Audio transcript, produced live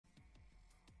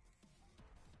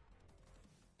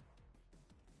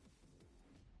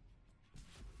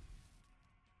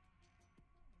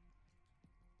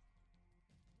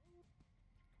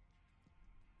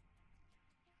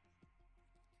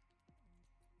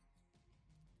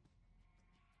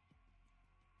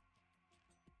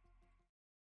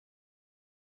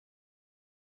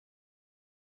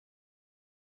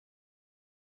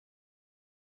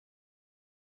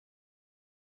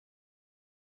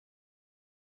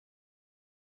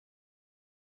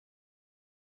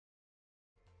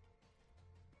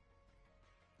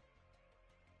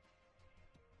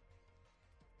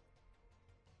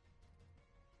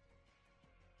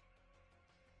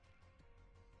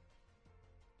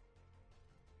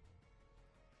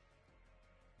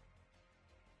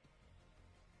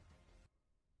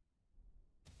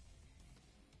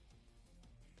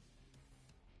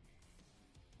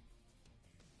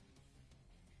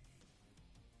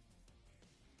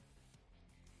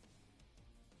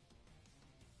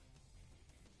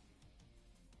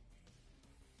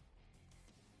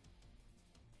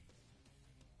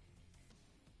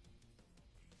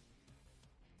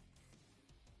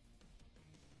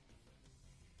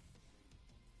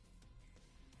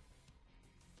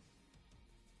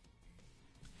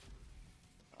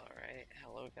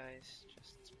guys.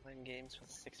 Just playing games with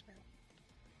 6-man.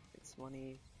 It's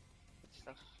money,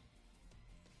 stuff.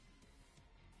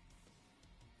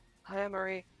 Hi,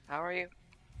 Emery. How are you?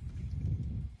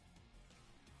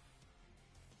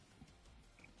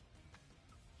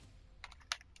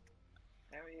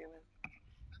 How are you, man?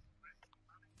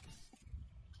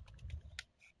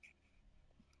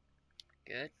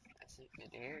 Good. That's it.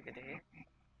 Good to hear. Good to hear.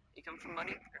 You come from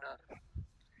money or not?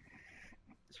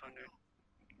 Just wondering.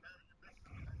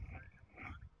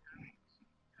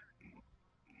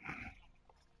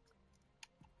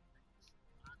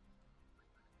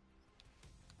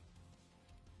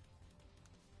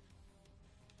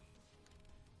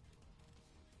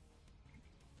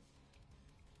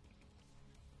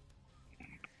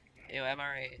 Yo,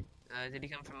 MRA. Did he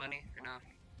come from money or not?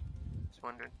 Just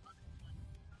wondering.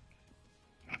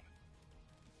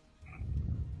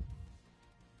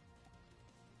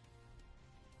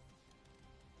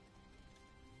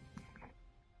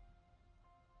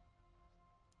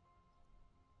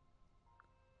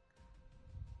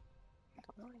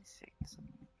 Only 6.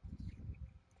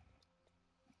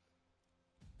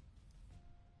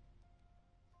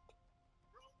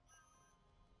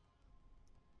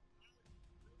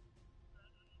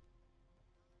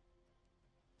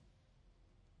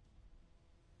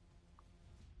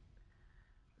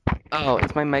 Oh,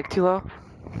 is my mic too low?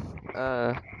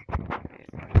 Alright.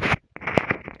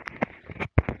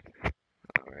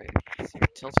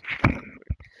 Tilt.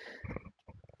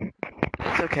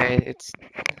 It's okay.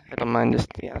 I don't mind. Just,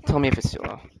 yeah, tell me if it's too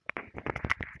low.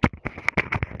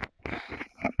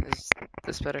 Is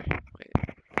this better? Wait.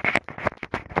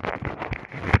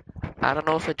 I don't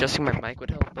know if adjusting my mic would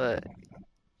help, but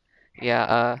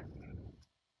yeah,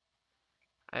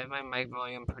 I have my mic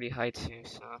volume pretty high too,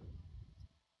 so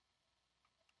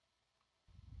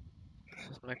this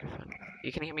is microphone.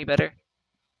 You can hear me better?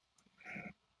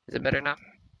 Is it better now?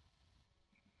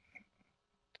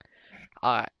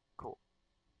 Alright, cool.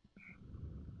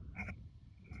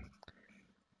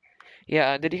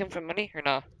 Yeah, did he come from money or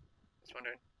no? Just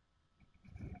wondering.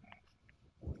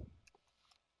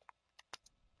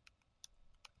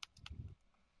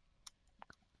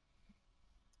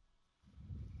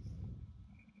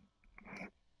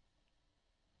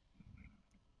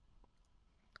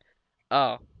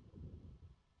 Oh,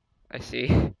 I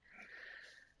see.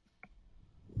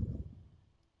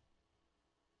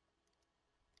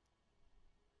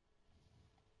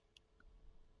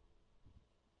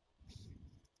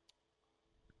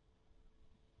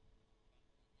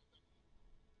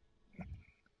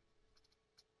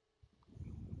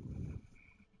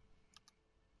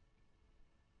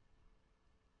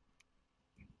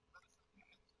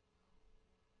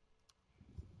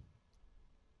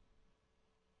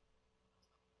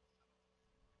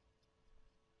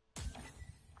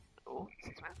 Oh,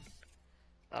 6-man.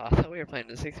 Oh, I thought we were playing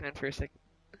the 6-man for a second.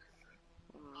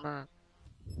 Nah.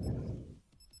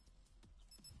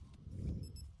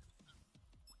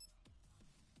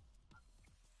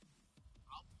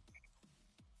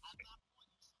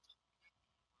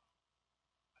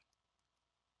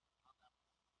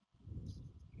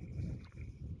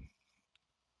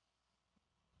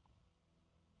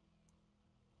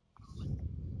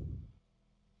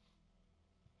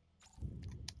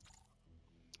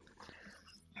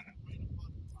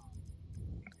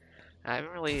 I'm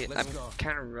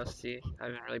kind of rusty. I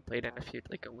haven't really played in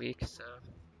like a week, so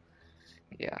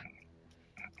yeah.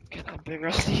 Kind of a bit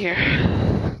rusty here.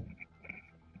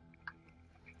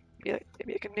 Yeah,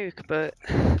 maybe I can nuke, but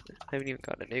I haven't even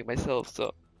gotten a nuke myself,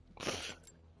 so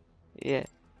yeah.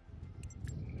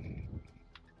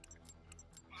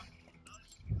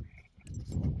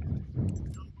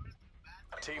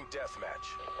 Team deathmatch.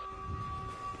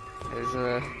 There's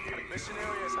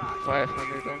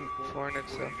 500 on 400,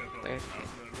 so there.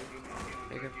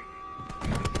 Make him.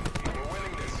 We're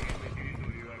winning this.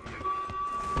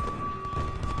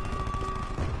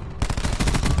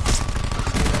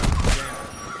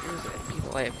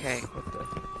 People AFK. What the?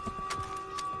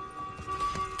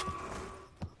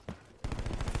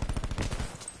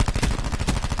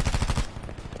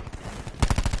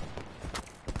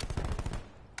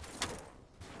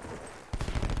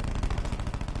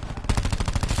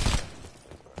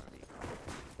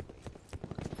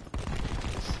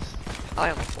 I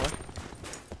am a 4.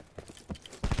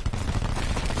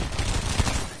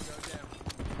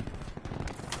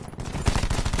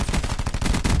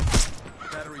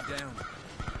 Battery down.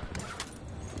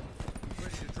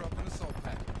 Ready to drop an assault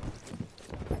pack.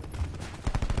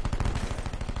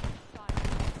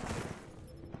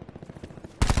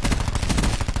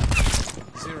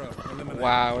 Zero. Eliminate.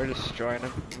 Wow, we're destroying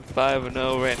him.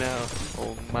 5-0 right now.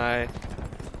 Oh my.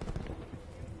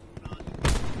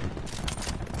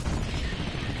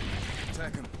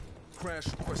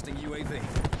 Crash requesting UAV.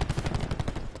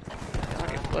 I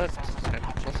mean, flipped. I'm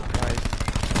so surprised.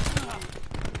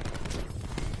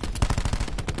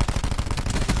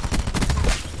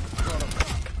 Got him.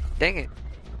 Dang it.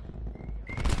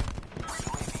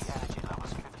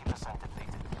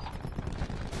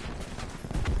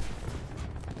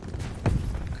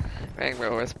 Dang,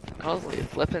 bro, it's honestly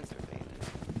flipping through me.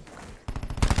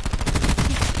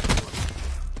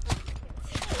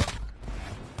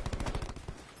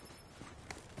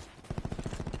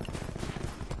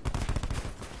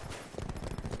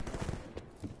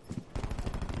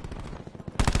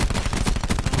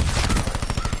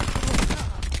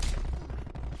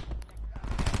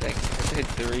 Dang, I hit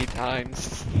 3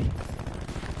 times.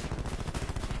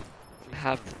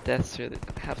 Half the deaths for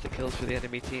half the kills for the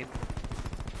enemy team.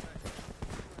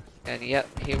 And yep,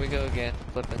 here we go again,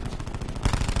 flipping.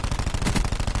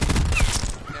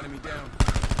 Enemy down.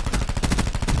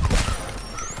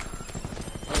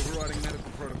 Overriding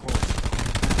medical protocol.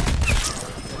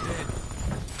 They're dead.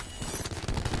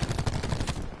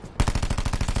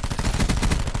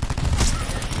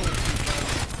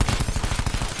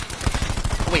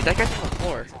 Oh, wait, that guy's on the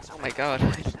floor. Oh my god,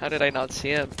 how did I not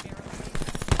see him?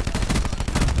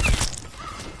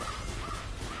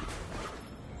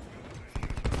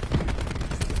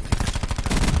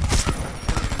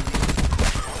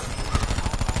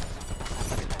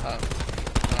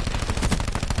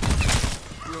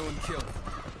 Ruin kill.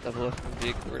 Double F from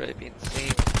vehicle, would I be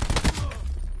insane?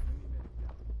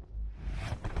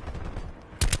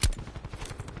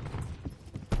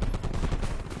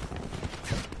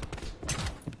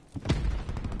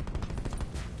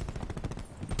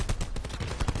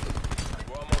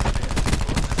 We're almost there.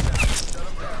 Shut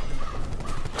him down.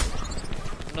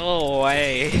 No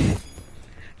way.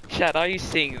 Chat, are you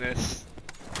seeing this?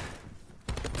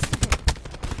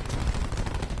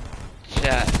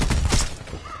 Chat.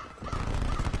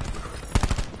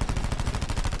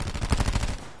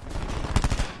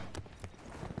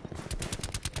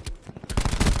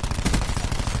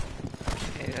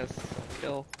 Okay, that's a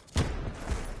kill.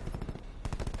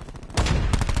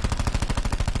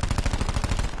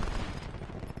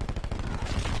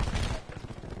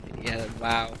 Yeah,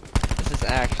 wow. This is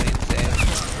actually insane.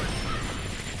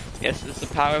 Yes, it's the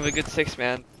power of a good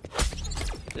 6-man.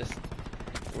 Just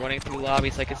running through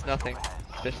lobbies like it's nothing.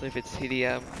 Especially if it's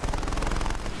TDM.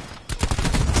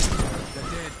 They're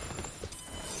dead.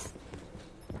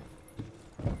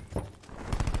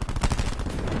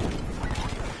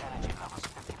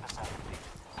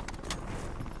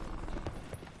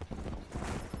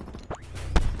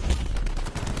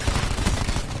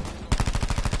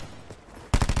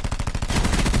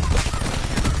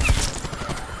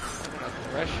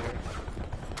 Pressure.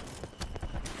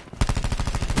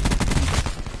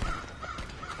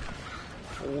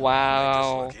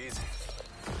 Wow. Make this look easy.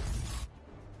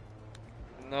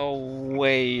 No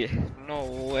way. No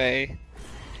way.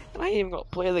 I ain't even gonna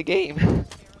play the game.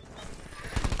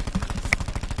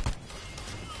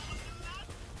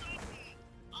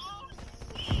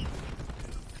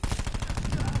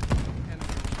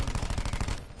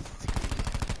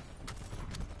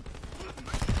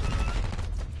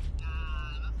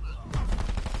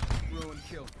 Ruin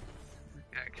kill.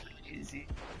 Actually easy.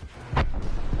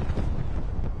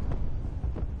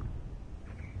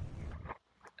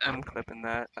 I'm clipping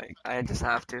that. I just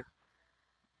have to.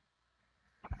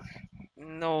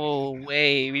 No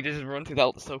way. We just run through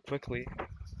that so quickly.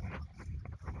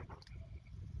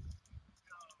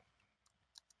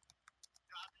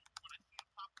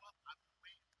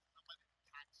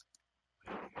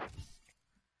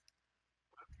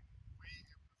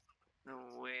 No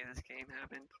way this game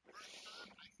happened.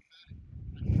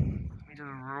 We just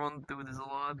run through this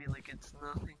lobby like it's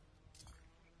nothing.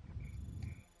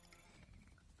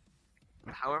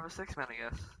 However, 6-man, I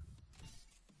guess.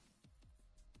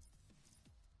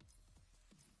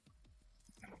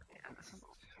 Yeah, this is.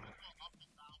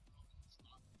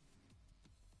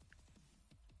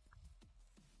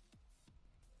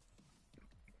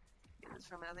 It's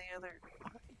from any other.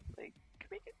 Like, can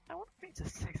we get. I want to reach a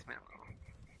 6-man though.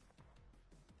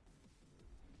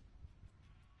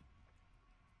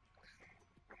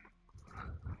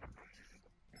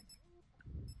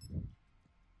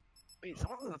 Wait,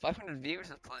 someone with 500 viewers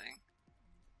is playing.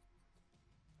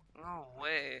 No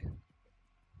way.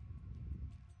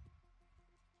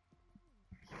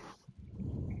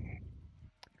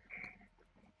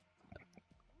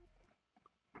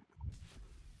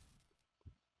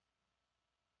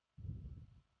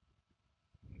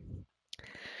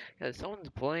 Yeah, someone's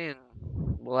playing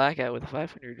Blackout with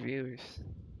 500 viewers.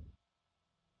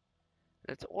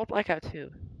 It's all Blackout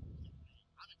too.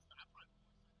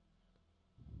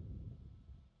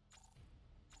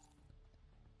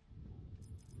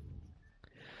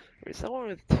 There's someone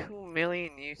with 2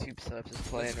 million YouTube subs is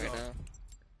playing right now.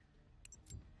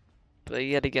 But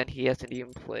yet again, he hasn't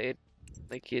even played.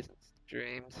 Like, he hasn't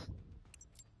streamed.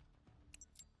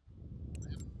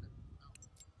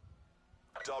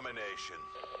 Domination.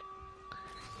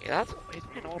 Yeah, that's he's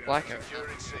been all black out.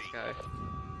 Securing C. Guy.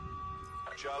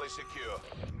 Charlie secure.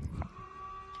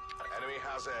 Enemy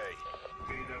has A.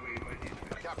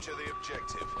 Capture the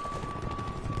objective.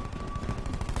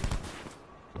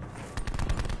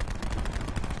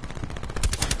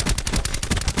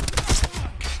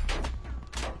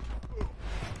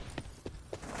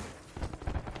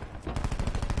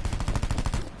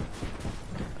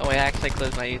 Oh wait, I actually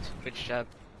closed my YouTube Twitch chat.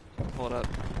 Hold up.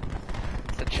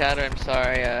 So chatter, I'm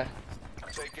sorry,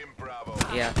 Taking Bravo.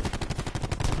 yeah.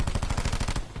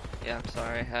 Yeah, I'm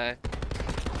sorry, hi.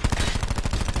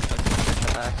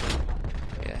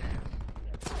 Yeah.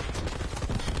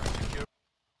 Secure.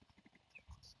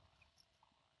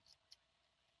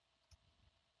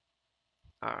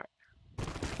 Alright.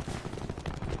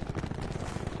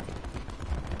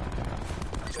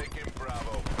 Taking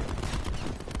Bravo.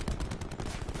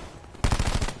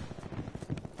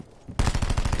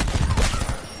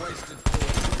 Wasted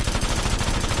force.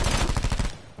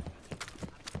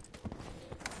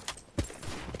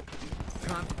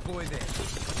 Can't deploy there.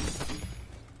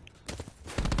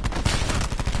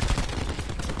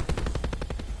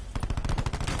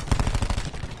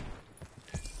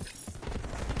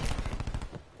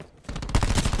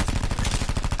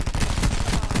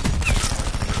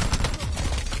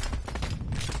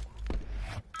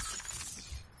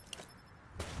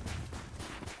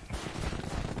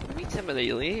 What do you mean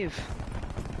somebody leave?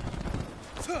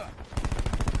 Tuh.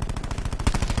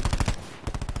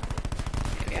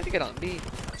 Yeah, we have to get on B.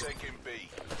 Taking B.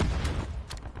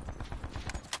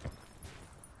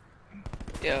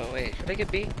 Yo, wait, should I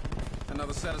get B?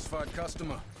 Another satisfied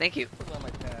customer. Thank you.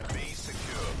 B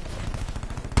secure.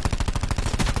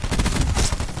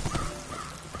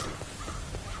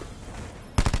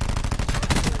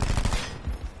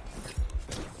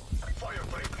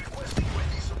 Firefight requesting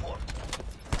UAV support.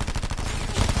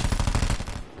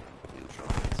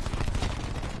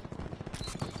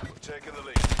 We're taking the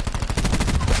lead.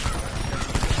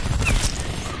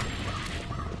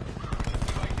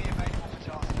 UAV available for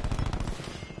task.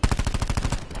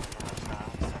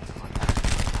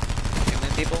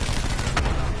 Human people?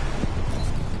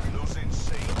 Losing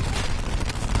C.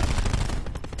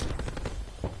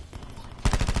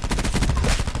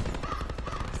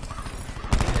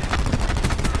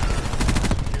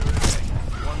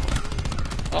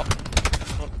 Oh.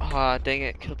 Ah, dang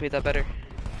it. Could have played that better.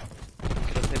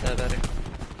 Could have played that better.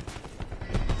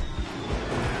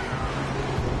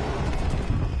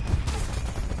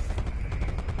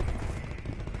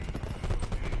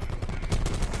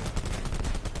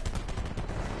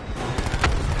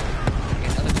 Okay,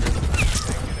 another group.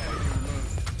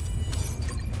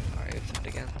 Alright, it's it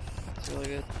again. It's really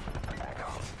good.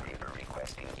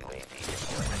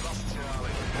 Lost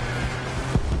Charlie.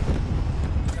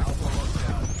 Alpha locked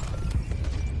down.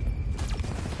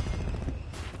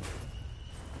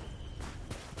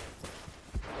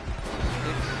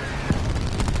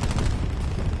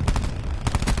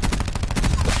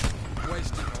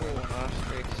 Wasted force. Ah,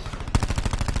 streaks.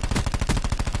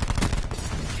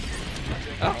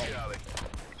 Taking Oh.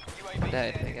 Charlie.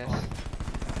 Dead, I guess.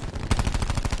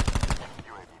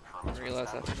 I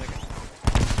realized that for a second.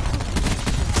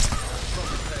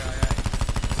 Probably KIA.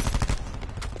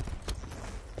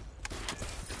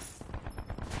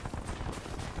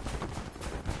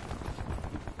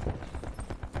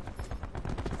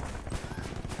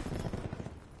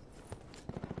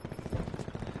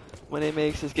 When it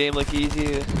makes this game look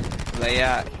easy, but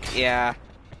yeah,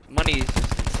 money is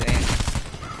just insane.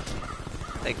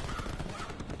 Like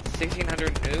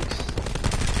 1,600 nukes.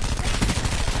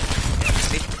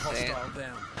 It's insane. Hostile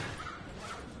down.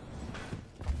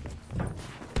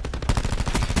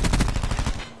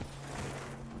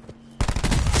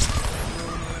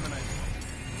 Ruin eliminated.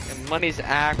 And money's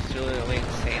absolutely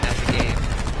insane at the game.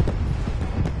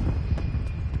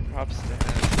 Props to him.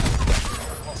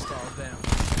 Hostile down.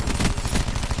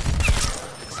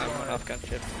 I'm off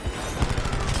gunship.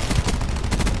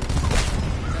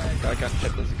 Got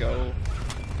gunship, let's go.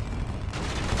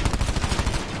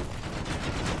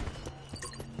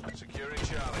 Securing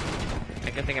Charlie. I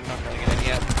can think I'm not running it in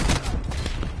yet.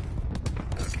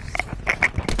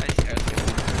 Nice air.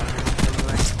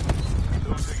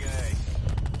 Losing A.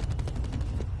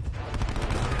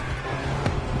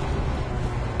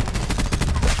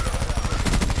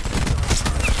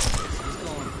 He's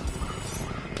gone.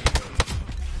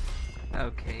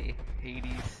 Okay,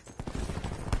 Hades.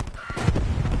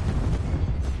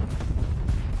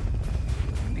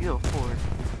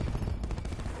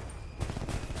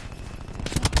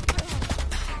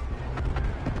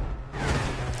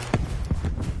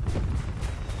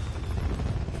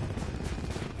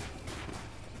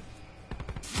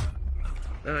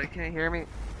 Can you hear me?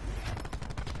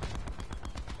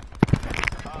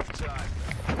 Half time.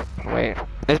 Wait,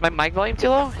 is my mic volume too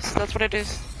low? That's what it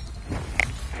is.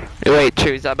 Wait,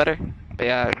 true, is that better? But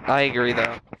yeah, I agree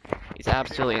though. He's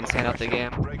absolutely insane out the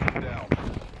game. Break him down.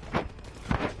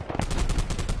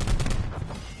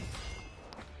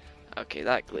 Okay,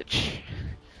 that glitch.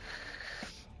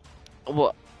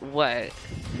 What? What?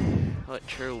 What?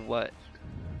 True? What?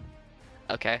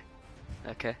 Okay.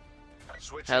 Okay.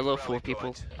 Switching Hello, rally 4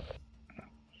 people. point.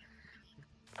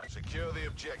 Secure the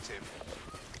objective.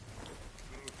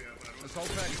 Assault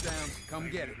pack's down. Come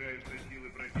get it.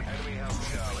 Enemy has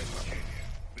Charlie.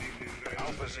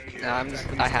 Alpha secure.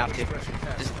 Nah, I have to.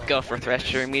 Just go for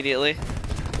Thresher immediately.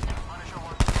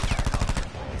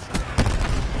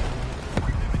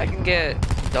 I can get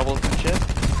double chip.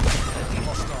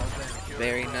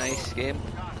 Very nice game.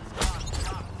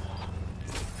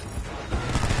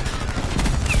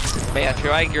 But yeah,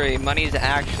 true, I agree. Money's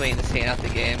actually insane at the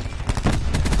game.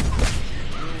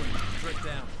 Straight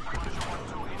down.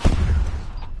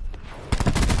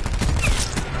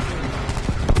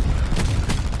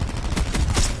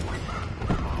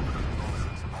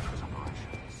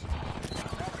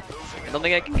 I don't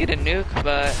think I can get a nuke,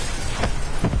 but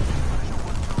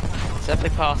it's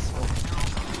definitely possible.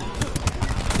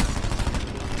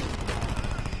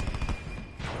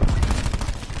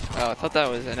 Oh, I thought that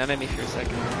was an enemy for a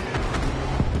second.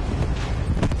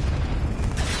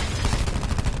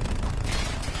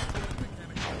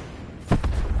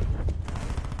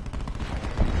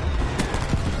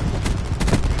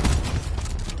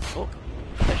 Oh,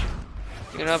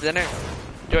 you gonna have dinner?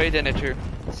 Enjoy your dinner, True.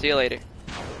 See you later.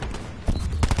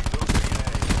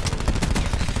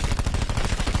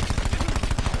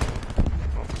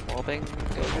 Wallbang,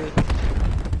 go good.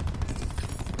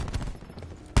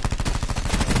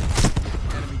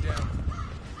 Enemy down.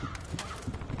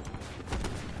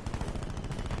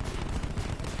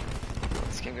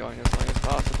 Let's keep going as long as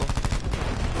possible.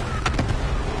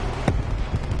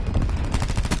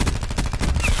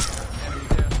 Enemy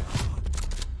down.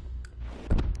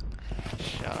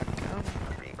 Shotgun.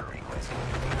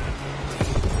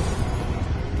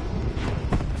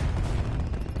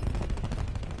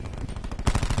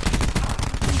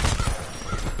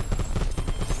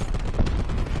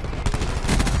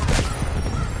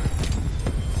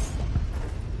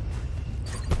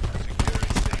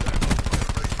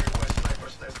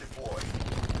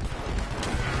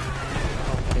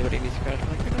 Anybody needs to crash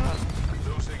mic or not?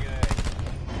 Losing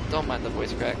A. Don't mind the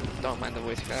voice crack. Don't mind the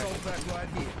voice crack. Assault pack right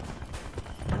here.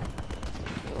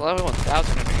 Level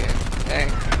 1000 in the game. Dang.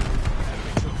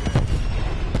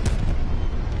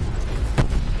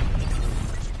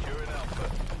 Securing Alpha.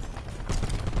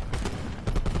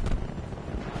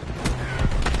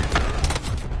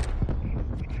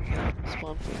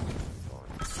 Spawn field.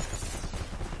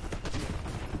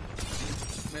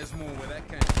 There's more where that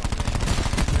came from.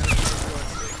 Management work.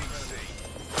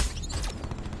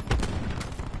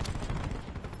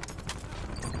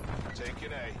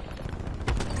 Taking A.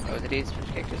 Oh, it is switch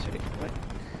characters ready. What?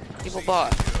 People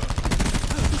bought.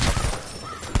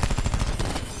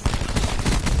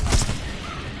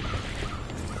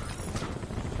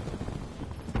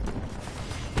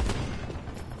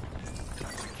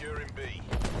 Securing B.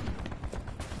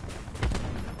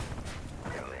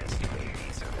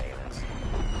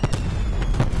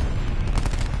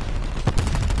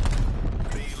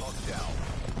 B locked down.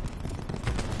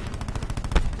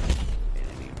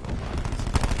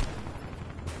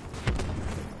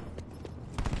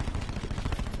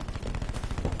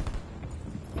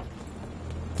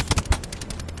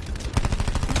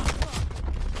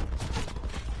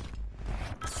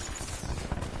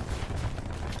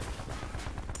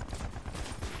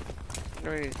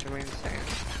 Ready to remain the same.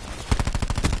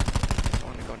 I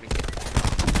want to go to get.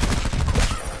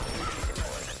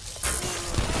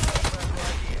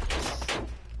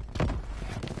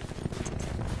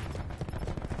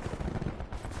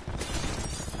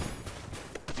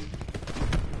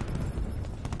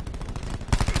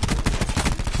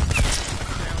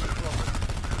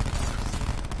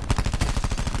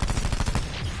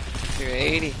 You're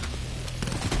 80.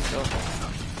 Go.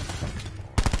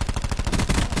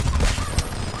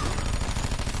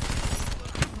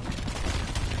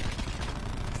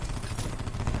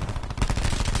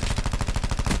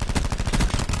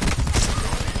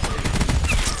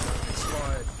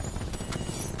 Expired.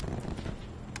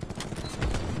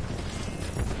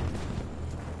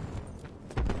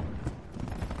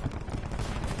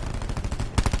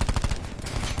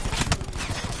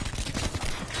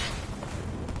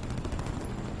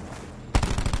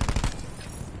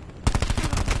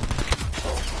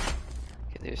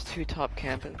 There's two top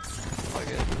camping. All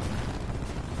good.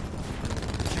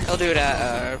 I'll do it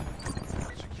at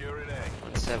Securing A.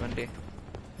 170.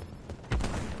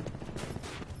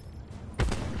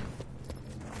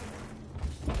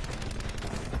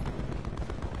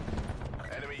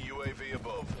 Enemy UAV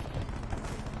above.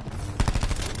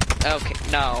 Okay,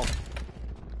 no.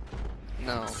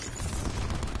 No. Taking Alpha.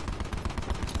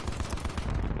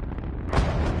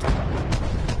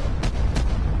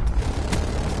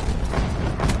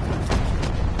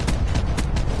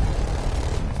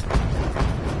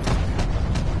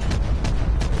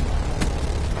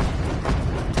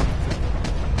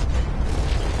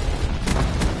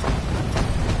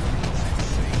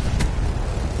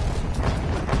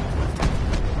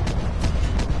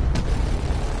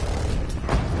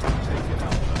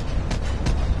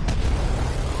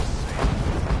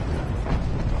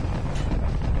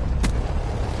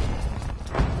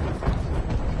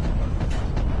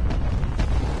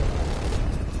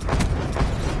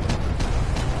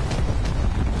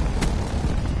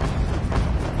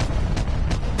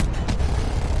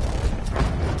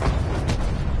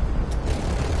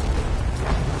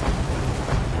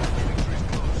 Victory's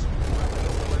close. Wrapping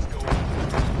up the let's go on.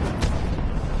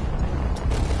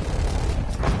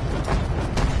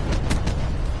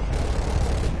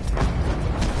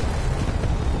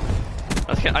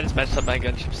 I just messed up my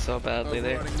gunship so badly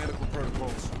there. Overriding medical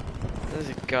protocols. This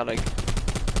is gotta.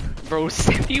 Bro,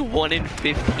 71 and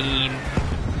 15.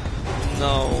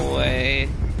 No way.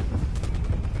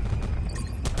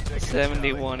 Taking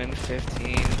 71 and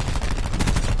 15.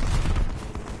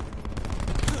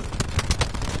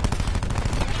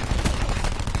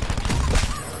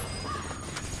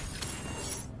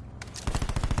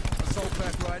 Assault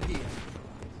pack right here.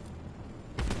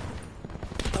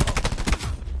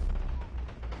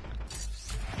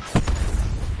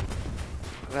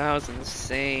 That was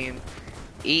insane.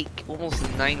 Almost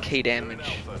 9k damage.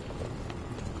 Alpha.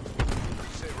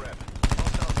 Sit rep.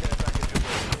 Hostile care package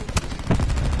above.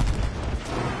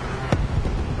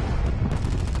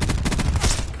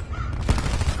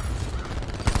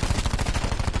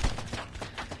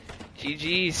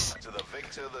 GG's. To the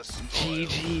victor, the spoil.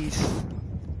 GG's.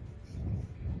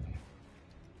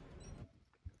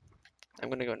 I'm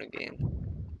gonna go new game.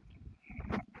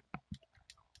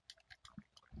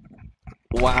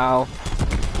 Wow.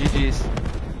 GG's.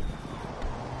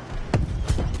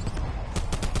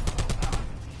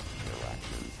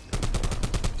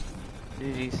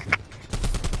 GG's.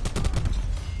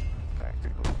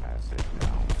 Tactical passage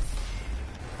now.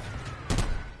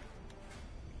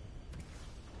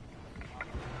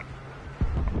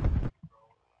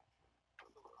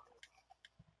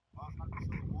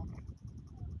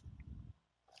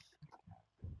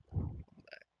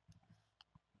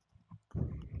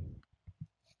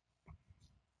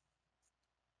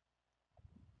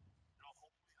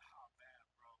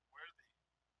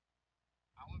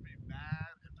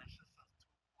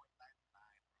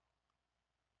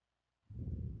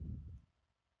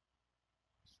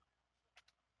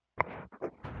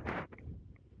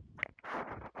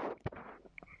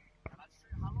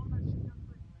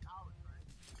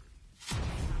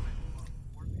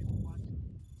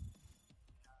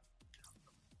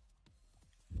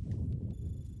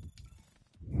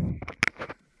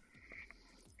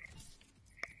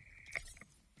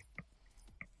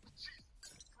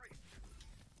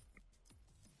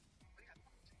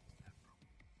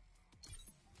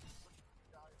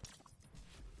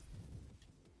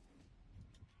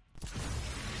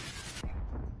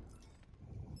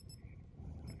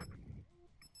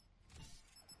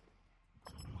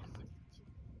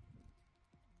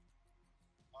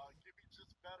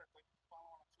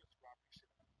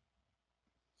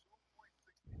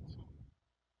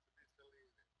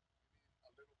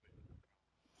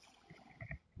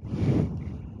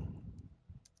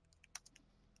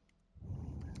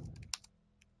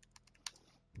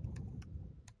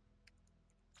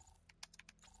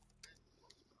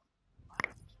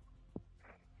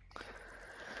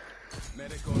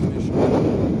 Medic on mission.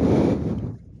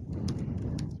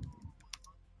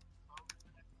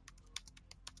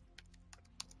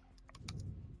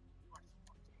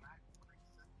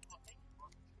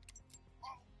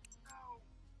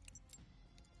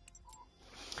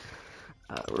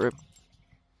 RIP.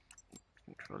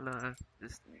 Controller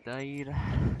just died.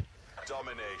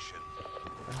 Domination.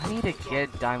 I need to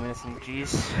get Diamond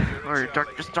SMGs. Or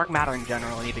just Dark Matter in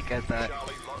general, I need to get that.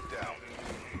 Charlie locked down.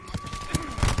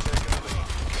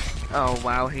 Oh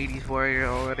wow, Hades Warrior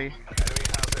already. Enemy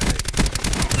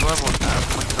has A. Level not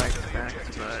as much as I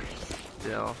expect, but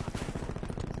still.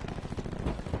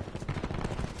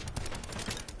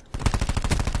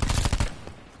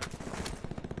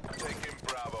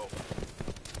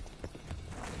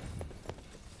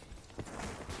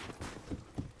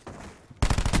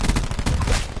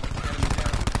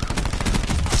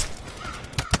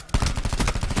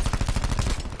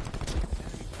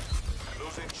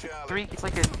 it's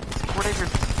like a 4 days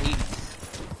versus Hades.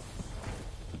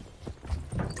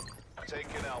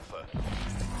 Taking Alpha.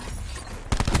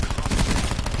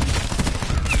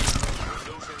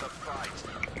 Losing the fight.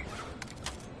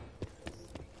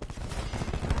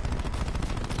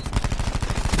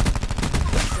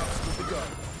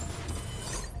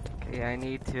 Okay, I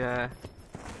need to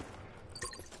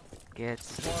get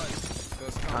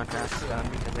contracts done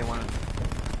because I want to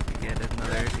get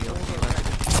another DLC weapon.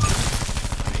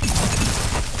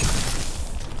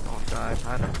 Oh god,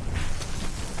 how to...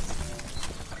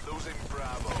 Losing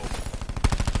Bravo.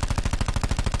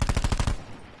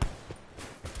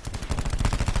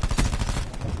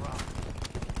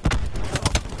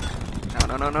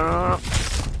 No.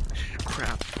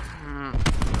 Crap.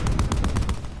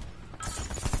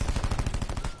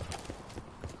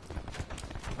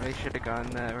 I should have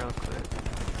gotten that real quick.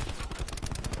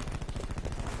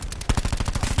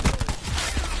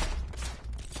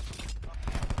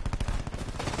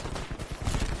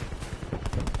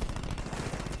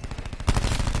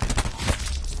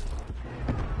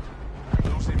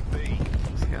 Losing B.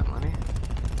 Just got money.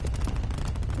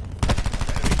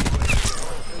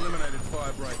 Eliminated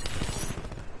fire break.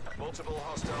 Multiple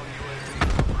hostile UAVs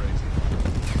operating.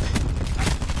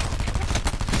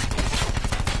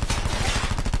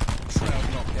 Shroud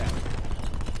knocked out.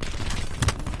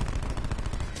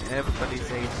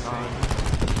 Everybody's ace on.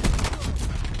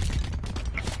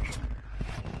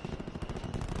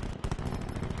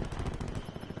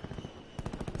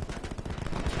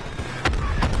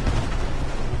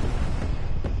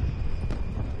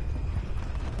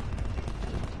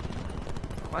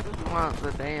 Why does it want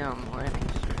the damn landing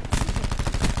strip?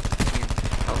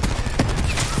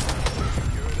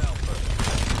 You're in Alpha.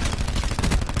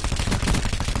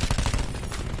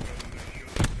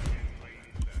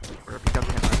 Or if he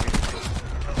doesn't hit my face.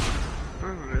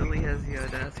 Or really has the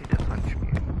audacity to punch me.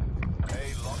 A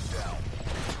lockdown.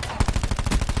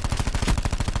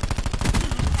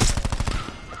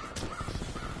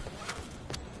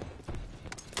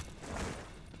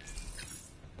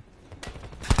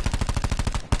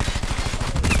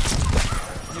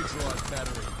 Neutralized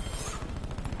battery.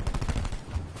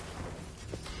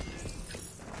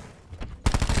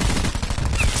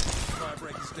 Fire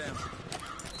break is down.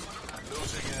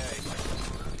 Losing A.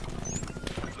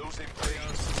 Losing B.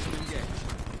 System engaged.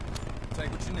 Take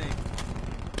what you need.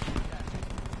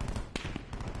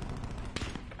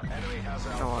 Enemy has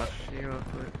I'll Alpha. watch you real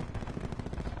quick.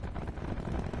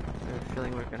 I have a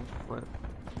feeling we're gonna flip.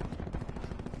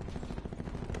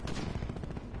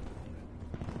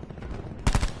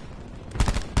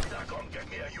 Come get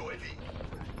me a UAV.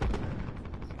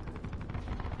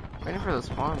 Waiting for the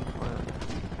spawn flip.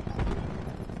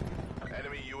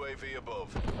 Enemy UAV above.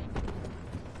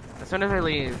 As soon as I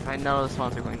leave, I know the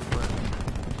spawns are going to flip.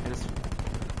 I just...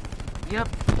 Yep.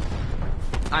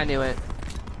 I knew it.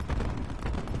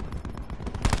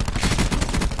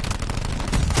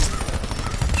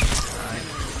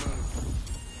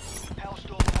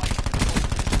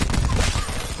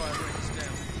 Fire break is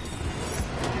down.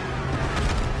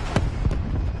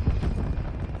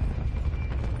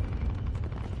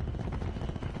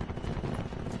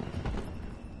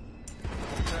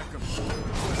 Attack 'em.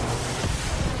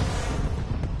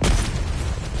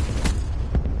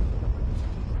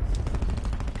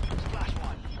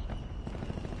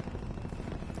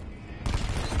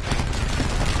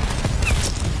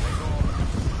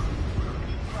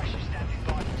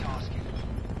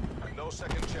 No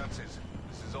second chances.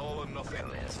 This is all or nothing.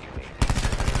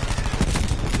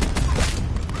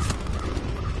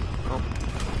 Oh.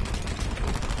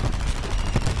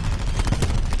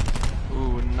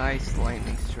 Ooh, nice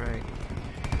lightning strike.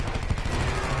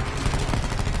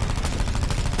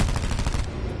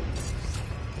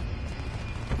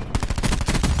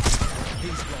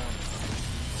 He's gone.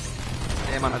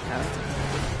 Damn on attack.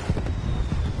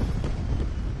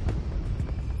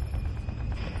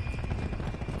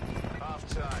 Half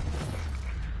time.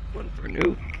 One for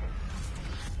new.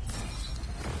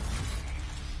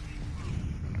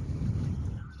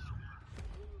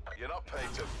 You're not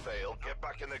paid to fail. Get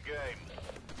back in the game.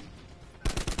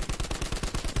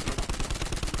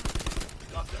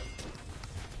 Got them.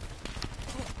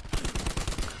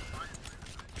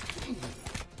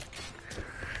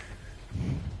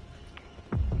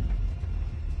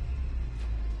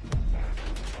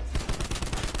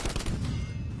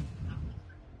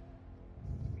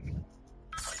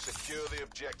 Secure the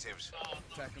objectives.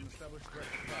 Attack 'em. Establish threat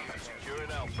to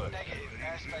Securing Alpha.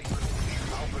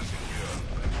 Alpha secure.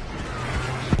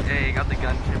 Hey, you got the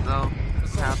gunship though.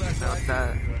 Happy about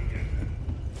that.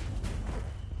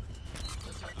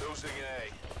 Losing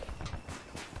A.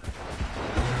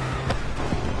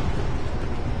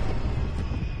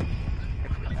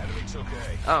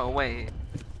 Oh, wait.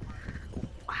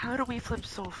 How do we flip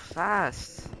so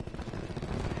fast?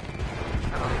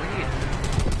 Oh, wait.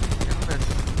 Goodness.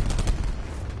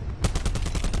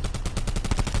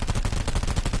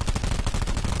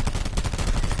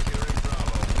 Securing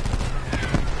Bravo.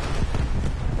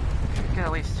 Get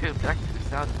at least 2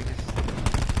 objectives out because the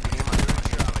game on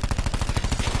Charlie.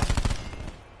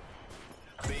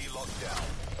 B locked down.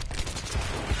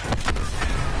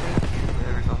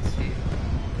 whoever's on C.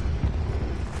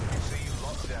 C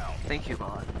locked down. Thank you,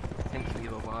 bot. Thank you,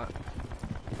 Evo bot.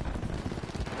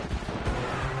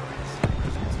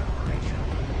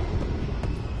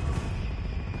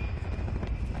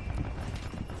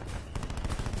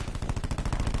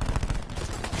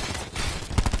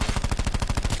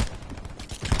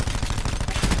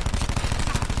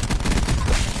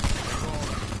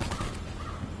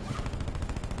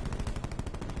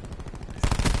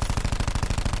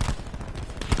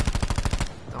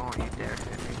 Don't you dare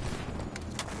hit me.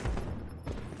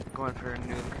 Going for a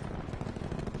nuke.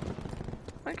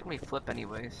 When can we flip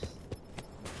anyways?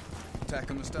 Attack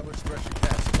an established pressure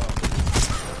cast above.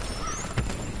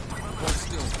 Hold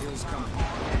still, kills coming.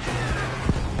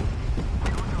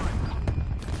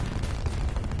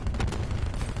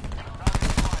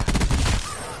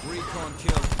 Recon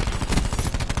kill.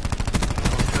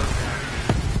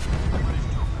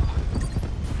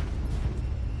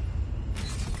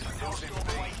 Losing B.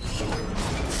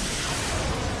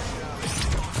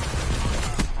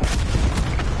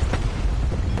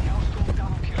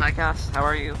 Hi Cass, how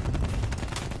are you?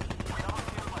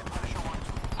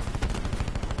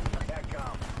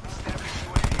 Echo. Establish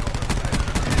UAV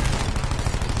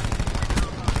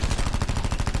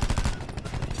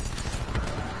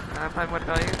What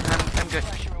about you? I'm good.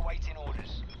 Pressure awaiting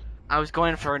orders. I was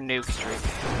going for a nuke streak.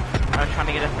 I was trying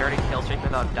to get a 30 kill streak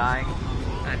without dying,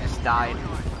 and I just died.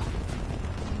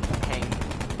 Pain.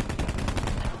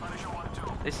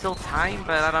 There's still time,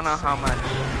 but I don't know how much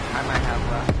time I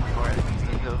have left before it's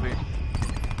over.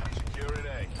 Securing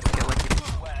A. Get lucky.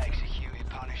 Well executed,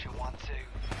 Punisher 1-2.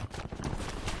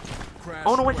 Crash.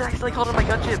 Oh no, it's actually called in my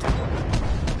gunship!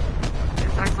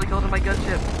 It's actually called in my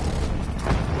gunship.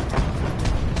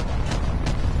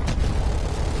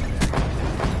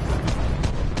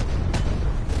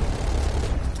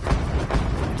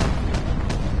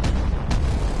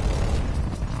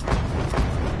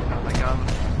 Oh my god.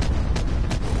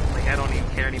 Like, I don't even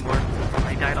care anymore.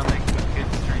 I died on that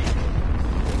good streak.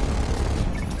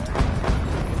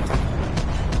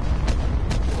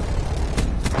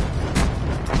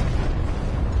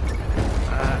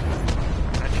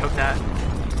 I choked that.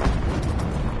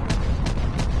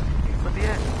 Flip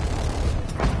it.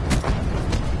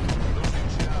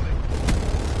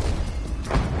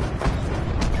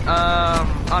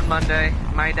 On Monday,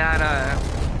 my dad,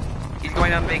 he's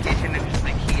going on vacation and just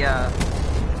like he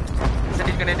said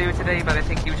he's gonna do it today, but I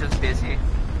think he was just busy.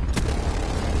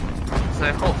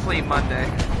 So hopefully Monday.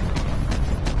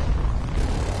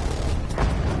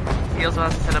 He also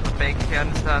has to set up a bank account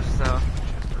and stuff, so.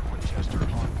 Winchester on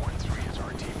 1-3 is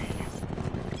RTV.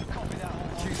 Copy that.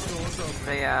 Q-stone's open.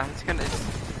 But yeah,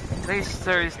 today's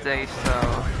Thursday, so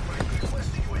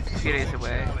a few days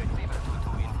away.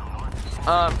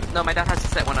 No, my dad has to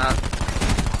set one up,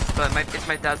 but it's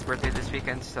my dad's birthday this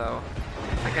weekend, so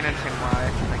I can understand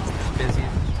why. Like, he's busy,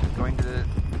 going to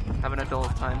have an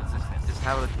adult time, just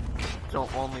have an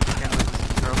adult only weekend with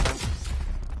his girlfriend.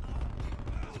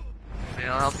 I mean,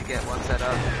 I'll help you get one set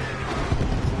up.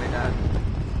 It's my dad.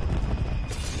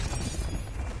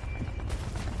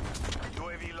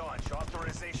 UAV launch.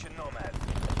 Authorization Nomad.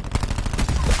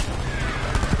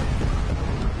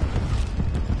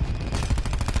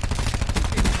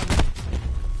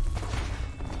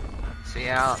 So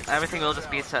yeah, everything will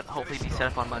just be set, hopefully be set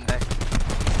up on Monday.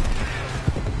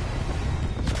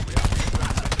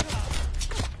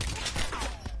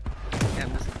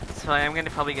 And so I am going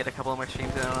to probably get a couple more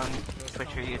streams in on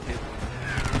Twitch or YouTube.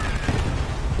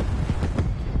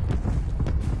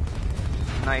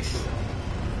 Nice.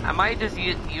 I might just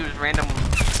use random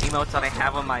emotes that I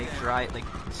have on my drive, like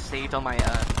saved on my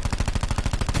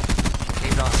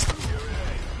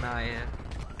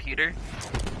computer.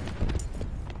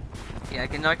 Yeah, I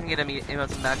can get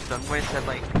emotes on that, so I'm going to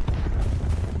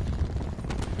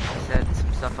set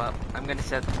some stuff up. I'm going to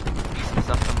set decent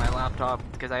stuff on my laptop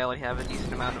because I already have a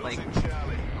decent amount of like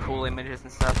cool images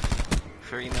and stuff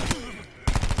for emotes.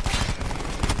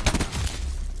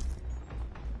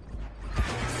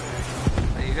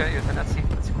 There you go, you're the Nazi.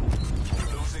 That's cool.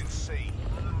 Losing C.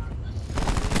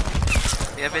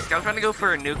 Yeah, basically I was trying to go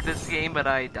for a nuke this game, but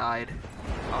I died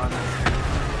on this.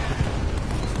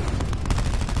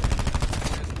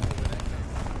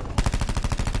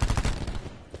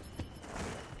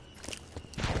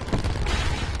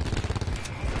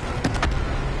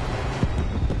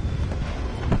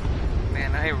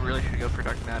 really should go for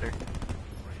dark matter.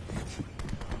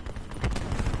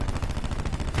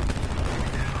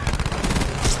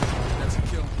 That's a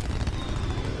kill.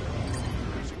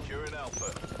 Securing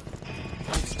Alpha.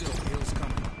 Hold still. Hill's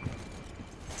coming.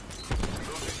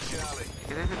 Losing Charlie.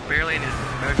 Because there's barely any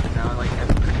motion now. Like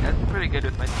I'm pretty good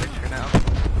with my switch for now.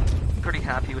 Pretty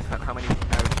happy with how many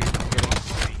averages I'm getting.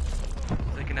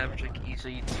 I can average like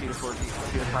easily 2 to 4 views,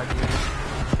 2 to 5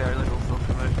 views. Very little self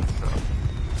promotion, so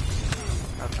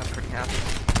I'm pretty happy.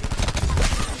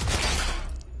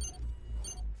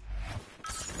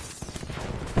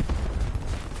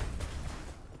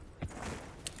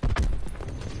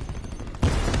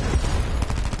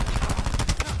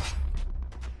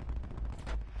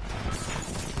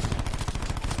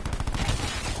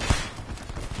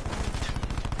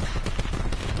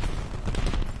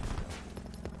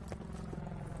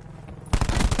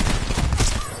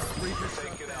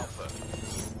 Taking Alpha.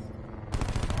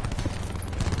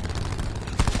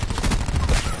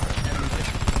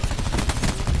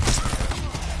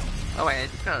 Oh wait, I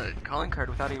just got a calling card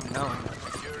without even knowing.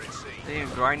 Securing C. They even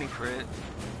grinding for it.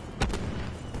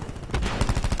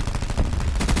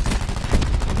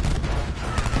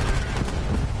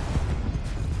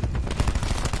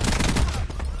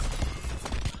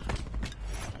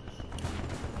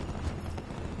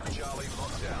 Charlie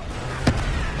locked down.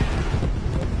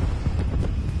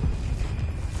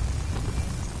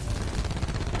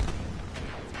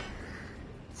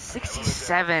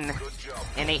 67 Good job.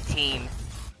 and 18.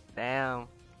 Damn.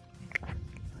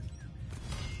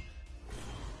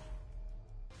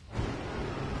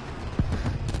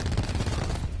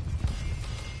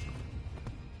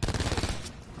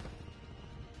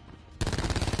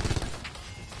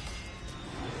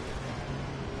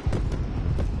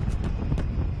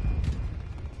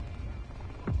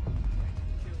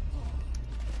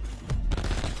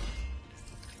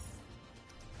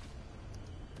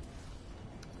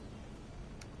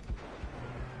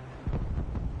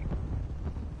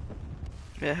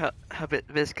 Yeah, how bit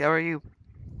Visk, how are you?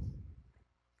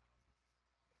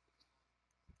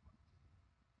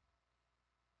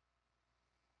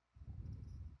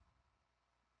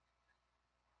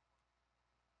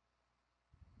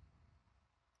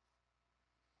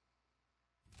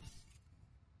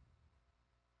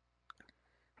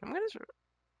 I'm gonna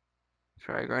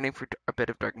try grinding for a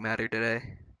bit of dark matter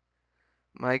today.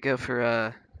 Might go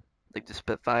for like the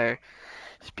Spitfire,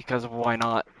 just because of why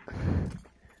not.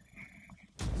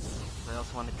 I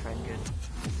also want to try and get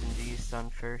SMGs done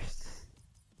first.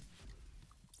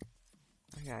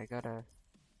 Oh yeah, I gotta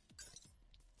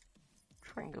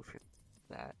try and go for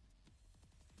that.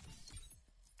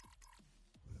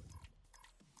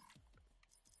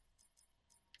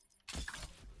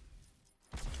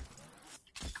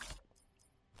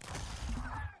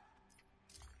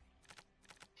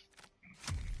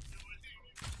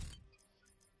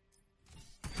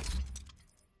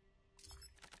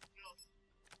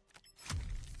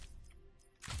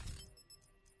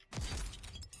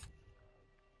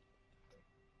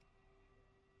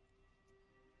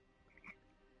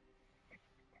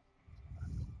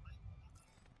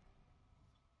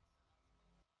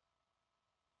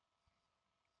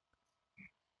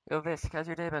 Yo Visk, how's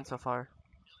your day been so far?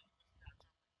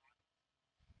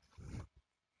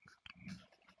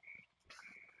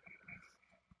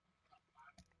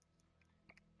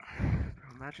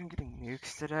 Imagine getting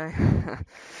nukes today.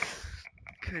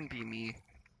 Couldn't be me.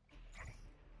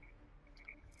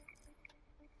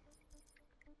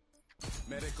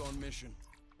 Medic on mission.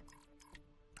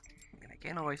 I mean, I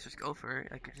can't always just go for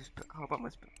it. I could just hop on my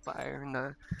Spitfire and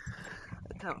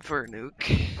attempt for a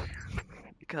nuke.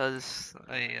 Because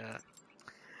I need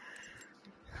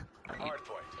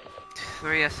Hardpoint.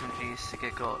 3 SMGs to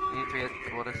get gold. I need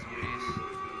 3 gold SMGs.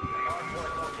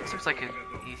 Hardpoint located. Seems like an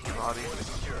easy lobby. Point is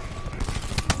secure.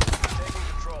 Taking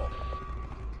control.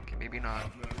 Okay, maybe not.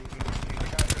 Capture the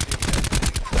objective.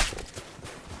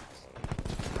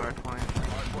 Guard point.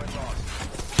 Hardpoint lost.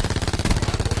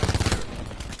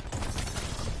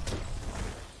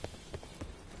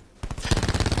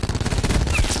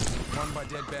 One by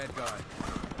dead bad guy.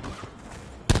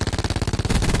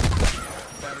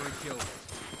 Battery killed.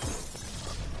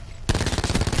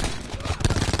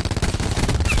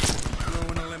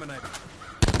 Ruin eliminated.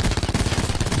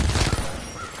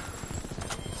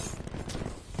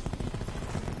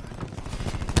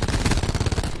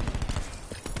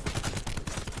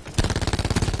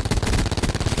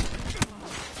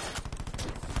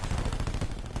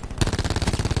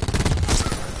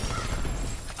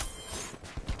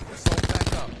 Assault back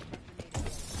up.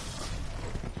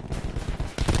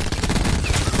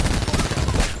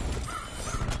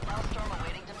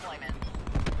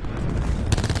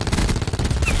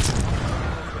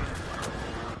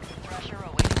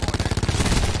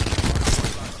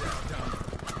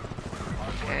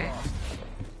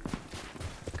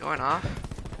 going off.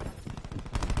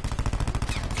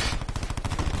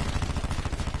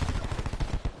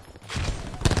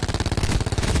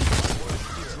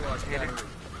 Hit it.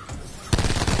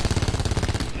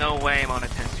 No way I'm on a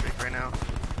 10 streak right now.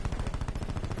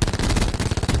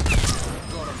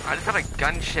 I just got a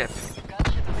gunship.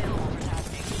 Gunship available for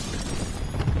tasking.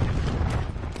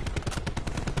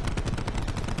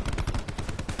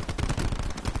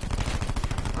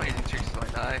 I'm using streaks till I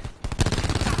die.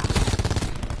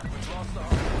 We've lost the hard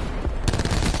point.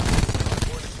 Hard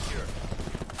point is secure.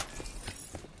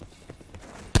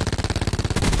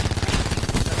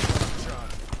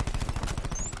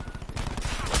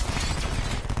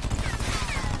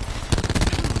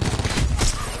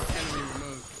 Enemy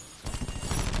removed.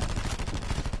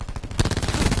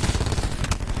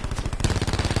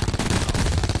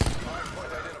 Hard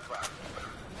point identified.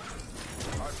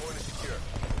 Hard point is secure.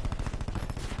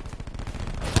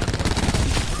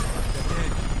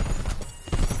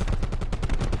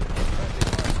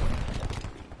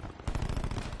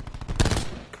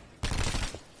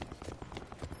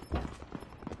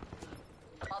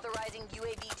 Authorizing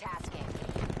UAV tasking.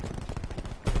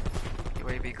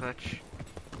 UAV clutch.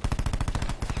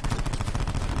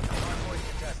 Hard point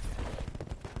contested.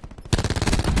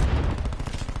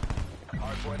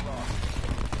 Hard point lost.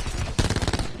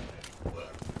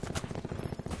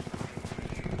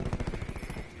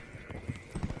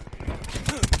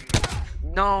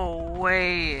 No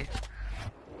way.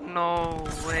 No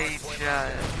way,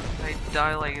 Chad. I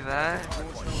die like that?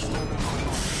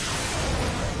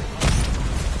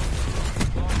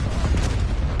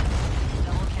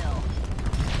 Double kill.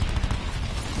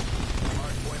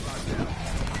 Hard point locked down.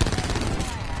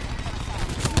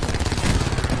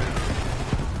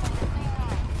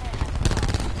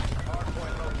 Hard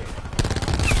point located.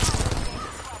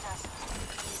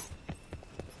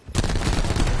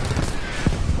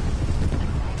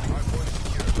 Hard point is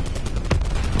secure.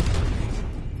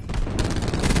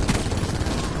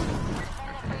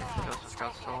 Ghost is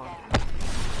got stolen.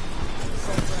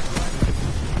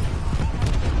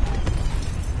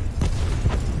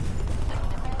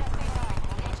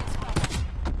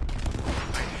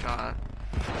 Nice shot.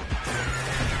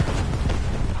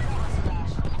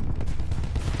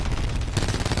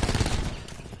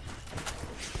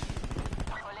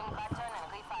 Pulling button and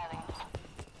refiling.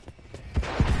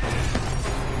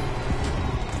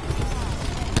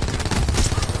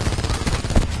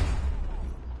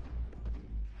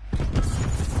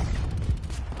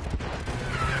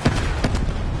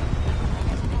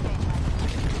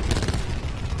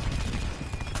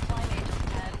 Flight agent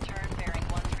 10, turn bearing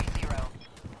 130.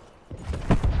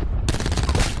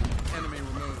 Enemy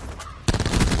removed.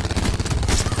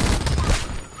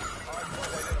 Hard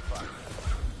point identified.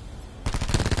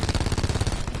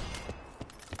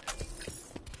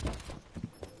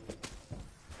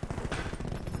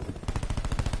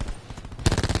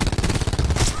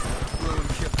 Ruin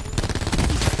ship.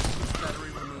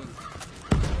 Battery removed.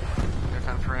 No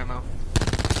time for ammo.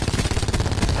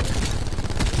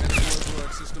 Enemy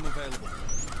override system available.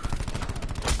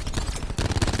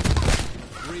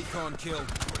 Recon killed.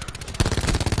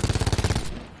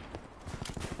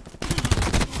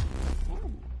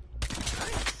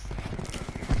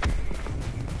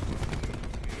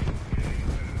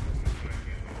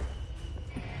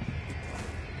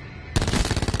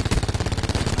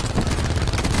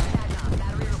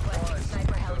 Battery requesting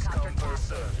sniper First helicopter come, first task.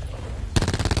 served.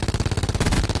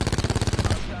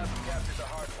 Hostiles have captured the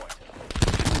hard point.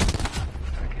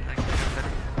 Okay, thank you.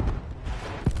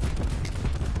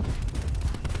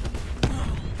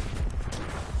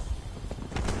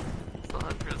 Still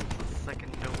have prisons a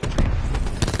second no way.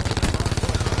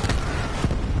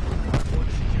 Hard point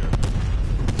is secure.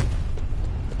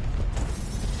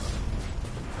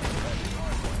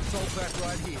 Assault back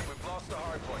right here. We've lost the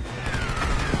hard point.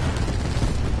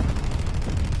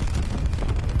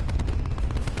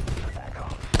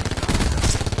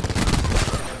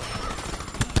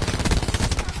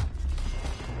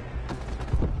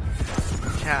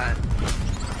 Chat.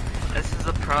 This is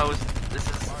a pros. This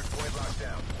is Hard point locked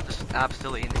down. just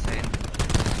absolutely insane.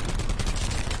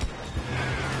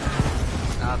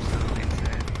 Absolutely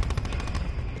insane.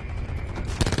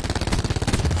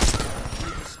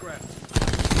 Reaper scrapped.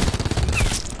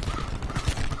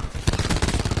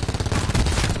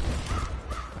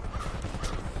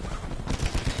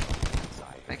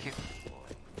 Thank you.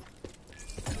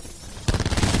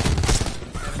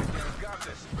 We've got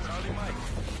this. Charlie Mike.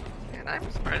 And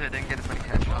I'm surprised I didn't get as many Lost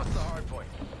the headshots. hard point.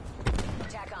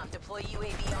 TACOM, deploy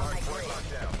UAV on Hard my point grid.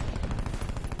 locked down.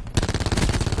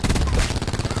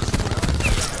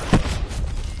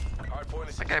 Hard point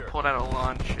is Like guy pulled out a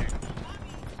launcher.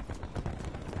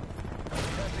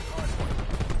 Contesting hardpoint.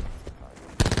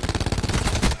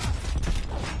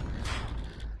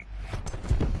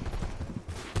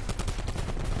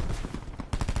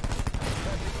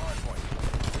 Contesting hardpoint.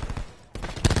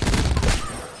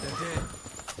 They're dead.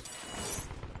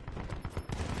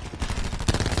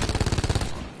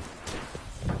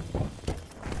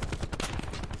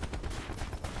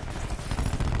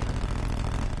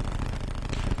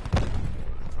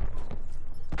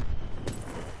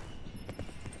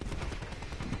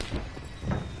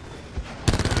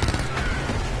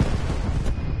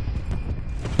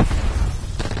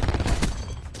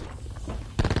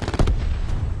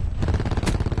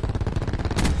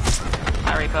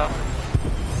 Hi, Rico.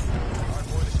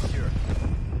 Hardpoint is secure.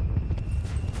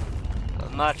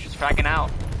 Not much, just fragging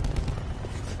out.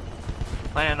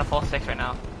 Playing in a full 6 right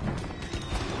now.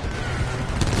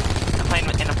 I'm playing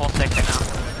in a full 6 right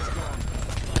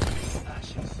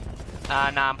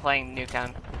now. Nah, I'm playing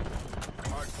Nuketown.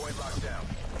 Hardpoint locked down.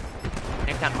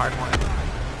 Nuketown Hardpoint.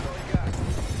 That's all you got.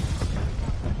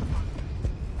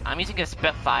 I'm using a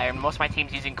Spitfire, and most of my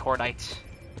team's using Cordites.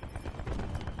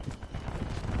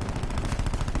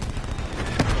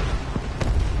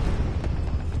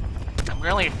 We're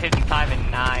only at 55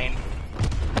 and 9.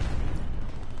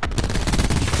 I'm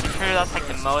sure that's like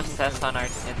the most tests on our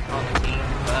on the team,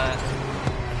 but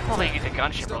probably use a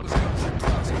gunship real quick.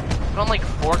 I've done like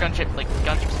 4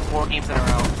 gunships 4 games in a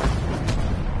row.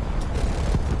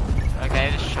 Okay, I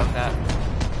just showed that.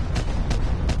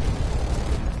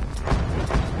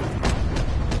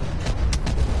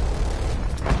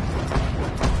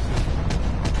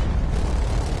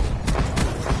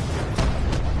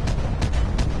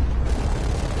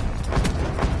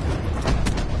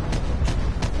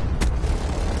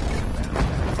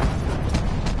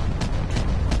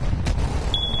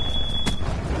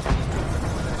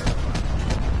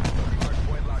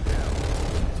 Hardpoint locked down.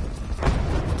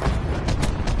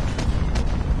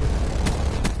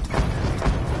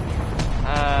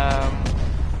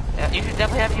 Yeah, you should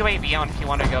definitely have UAV on if you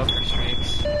want to go for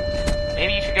streaks.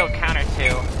 Maybe you should go counter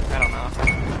too. I don't know.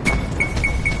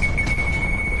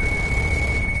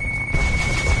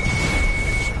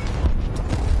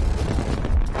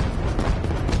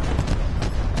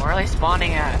 Where are they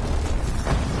spawning at?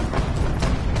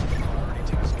 Already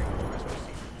tasking.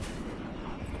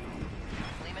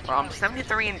 Lima Well, I'm Charlie,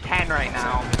 73 and 10 right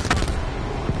now.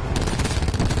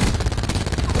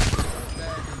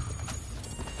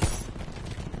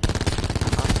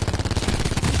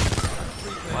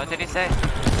 What did he say?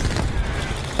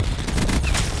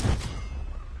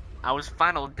 I was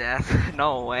final death.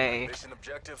 No way. Mission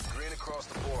objective green across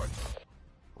the board.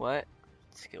 What?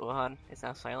 Skill HUD is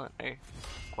now silent or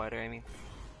quieter, I mean.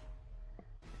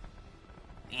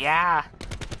 Yeah!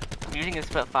 I'm using a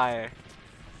Spitfire.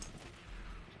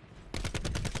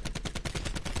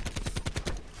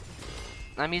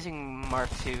 I'm using Mark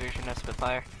II version of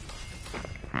Spitfire.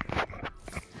 I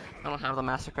don't have the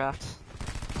Mastercraft.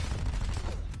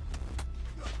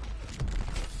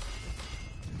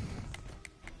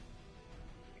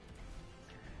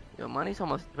 Yo, money's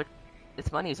almost.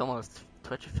 Its money is almost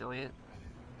Twitch affiliate.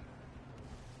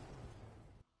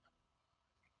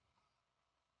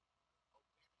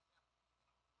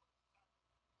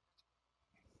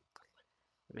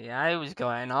 Yeah, I was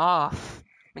going off.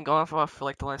 Been going for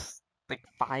like the last like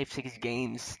 5-6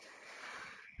 games.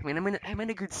 I mean, I'm in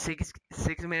a good six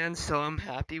man, so I'm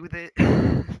happy with it.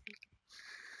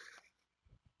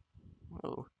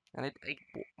 Oh, and I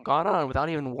got on without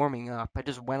even warming up. I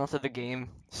just went onto the game,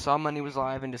 saw money was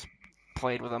live, and just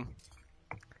played with him.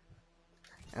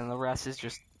 And the rest is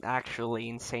just actually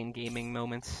insane gaming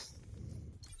moments.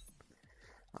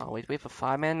 Oh wait, we have a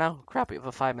 5-man now? Crap, we have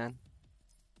a 5-man.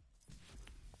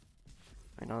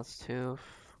 I know it's 2,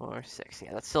 4, 6.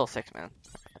 Yeah, that's still a 6-man.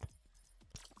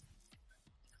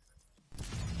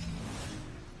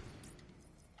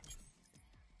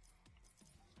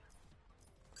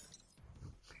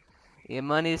 Yeah,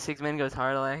 money 6-man goes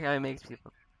hard. I like how it makes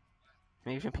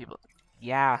people.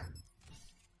 Yeah.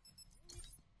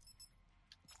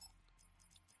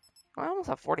 I almost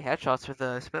have 40 headshots with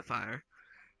a Spitfire.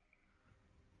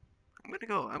 I'm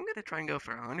gonna try and go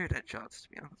for 100 headshots, to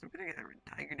be honest. I'm gonna get a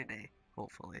Tiger today,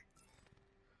 hopefully.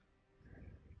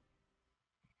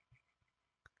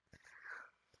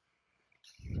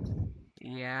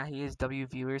 Yeah, he is W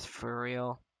viewers for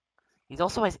real. He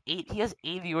has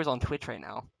 8 viewers on Twitch right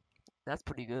now. That's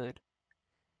pretty good.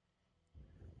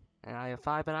 And I have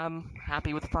 5, but I'm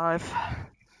happy with 5.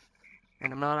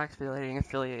 And I'm not activating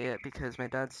affiliate yet because my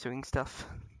dad's doing stuff.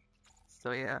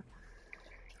 So yeah.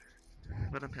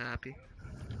 But I'm happy.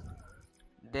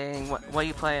 Dang, what are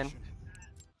you playing?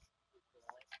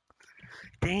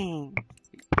 Dang.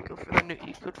 Go for the nuke.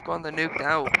 You could have gone the nuked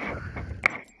out.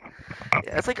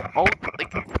 Yeah, it's like all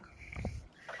like Hardpoint.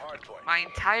 my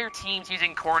entire team's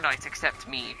using core knights except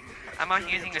me. I'm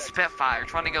not using a Spitfire,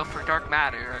 trying to go for dark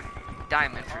matter or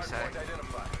diamond per se, Hardpoint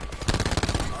identified.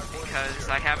 Hardpoint because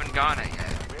secure. I haven't gone it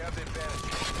yet. We have the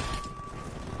advantage.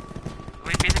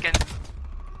 We face against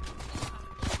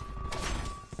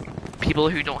people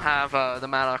who don't have the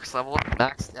Maddox level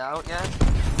maxed out yet.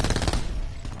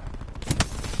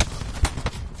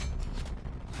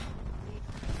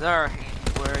 There,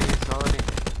 where he is already.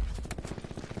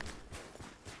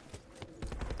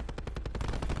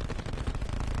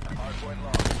 Hardpoint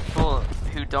lost. People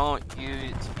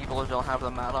who don't have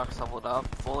the Maddox leveled up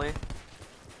fully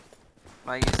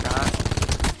might use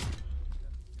that.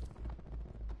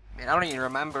 I mean, I don't even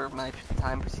remember my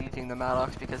time besieging the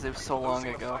Maddox because it was so long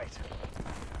Losing the ago. fight.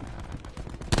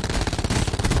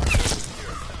 Hardpoint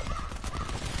secure.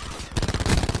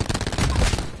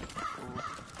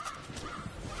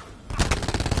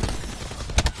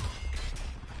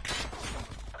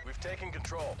 We've taken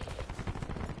control.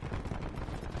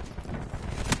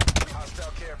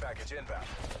 Hostile care package inbound.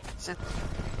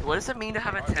 What does it mean to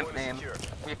have a temp Hardpoint name? secure.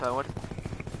 Repo,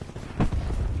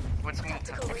 what's it mean?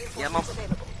 Tactical Yeah, Mom. reinforcements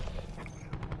available.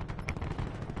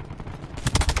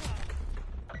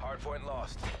 Hardpoint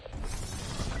lost.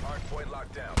 Hardpoint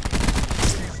locked down.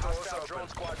 Hostile drone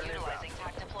squadron inbound. Utilizing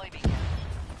TAC deploy beacon.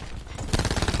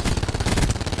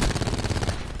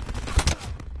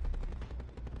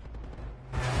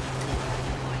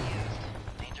 Deploy used.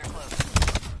 Danger close.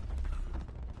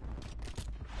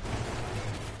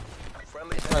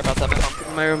 Friendly Sorry about that, my mom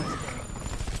in my room.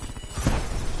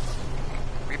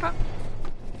 Repo?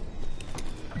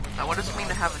 Now, what does it mean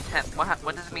to have a temp?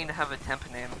 What does it mean to have a temp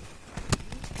name?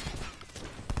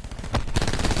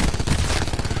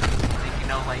 Like, you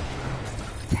know, like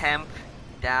temp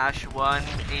dash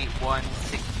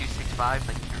 1816265.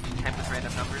 Like your temp with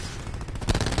random numbers.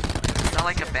 It's not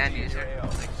like a band user.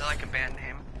 It's not like a band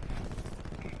name.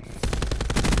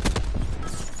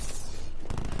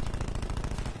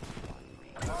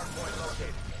 hardpoint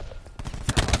located.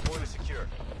 Hardpoint is secure.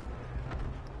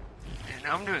 And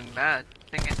now I'm doing bad.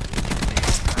 I think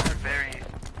they're very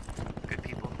good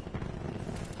people.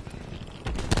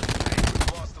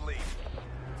 We've lost the lead.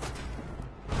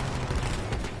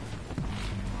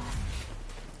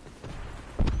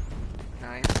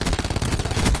 Nice.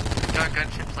 Got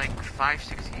gunships like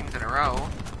 5-6 games in a row.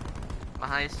 My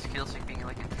highest skill streak being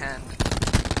like a 10.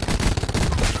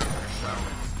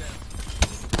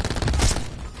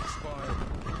 Expired.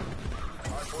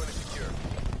 Hardpoint is secure.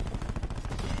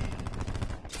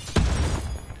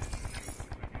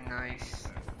 Nice.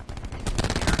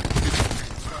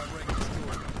 Star ring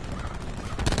destroyed.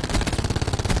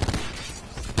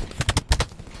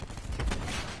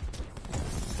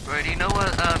 Bro, do you know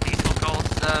what Beasel calls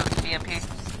BMP?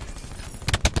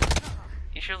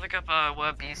 You should look up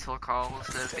what Beasel calls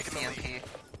the BMP.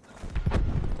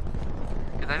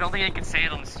 Because I don't think I can say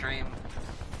it on the stream.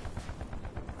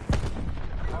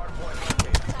 Hardpoint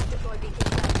located. TAC deploy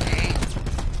beacon set. Hey,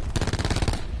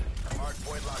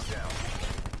 Hardpoint locked down.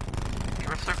 you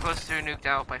were so close to nuked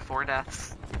out by 4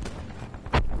 deaths.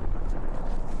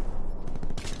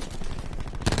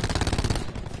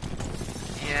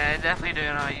 Yeah, I definitely do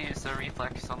not use the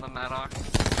reflex on the Maddox.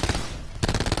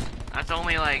 That's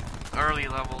only like early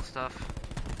level stuff.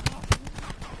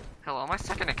 Hell, on my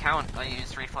second account I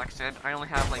used reflex in. I only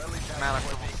have like Maddox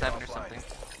level 7 or something.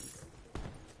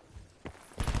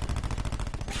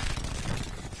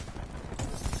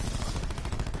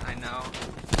 I know.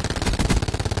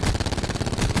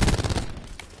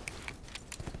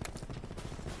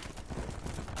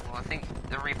 Well, I think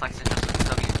the reflex is just a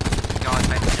W god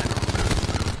type in general.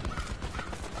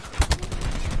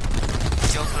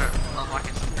 You also unlock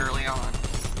it early on.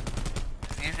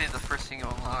 It's usually the first thing you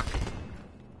unlock.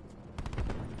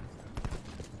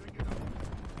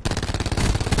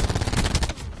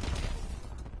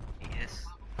 Yes.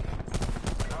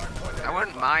 I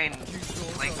wouldn't mind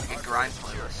like a grind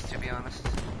playlist, to be honest.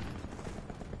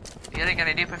 Yet again,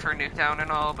 I do prefer Nuketown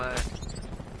and all, but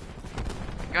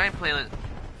grind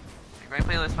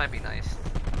playlist might be nice.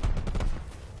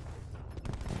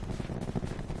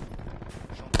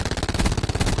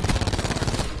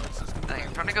 Like,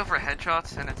 I'm trying to go for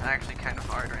headshots, and it's actually kind of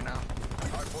hard right now.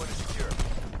 Hardpoint is secure.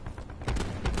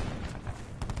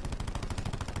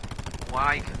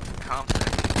 Why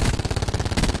compsec?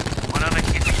 Why not a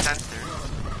kitchen sensor?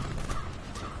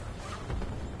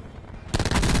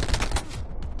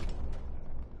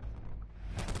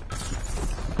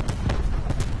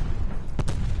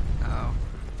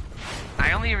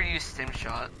 only ever use stim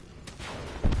shot.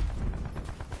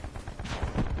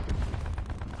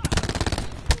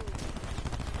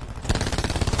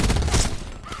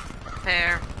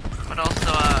 Fair, but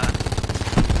also,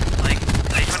 like,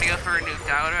 I just want to go for a nuked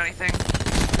out or anything.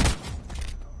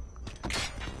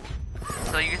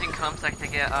 So using Comsec to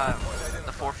get,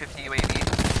 the 450 UAV.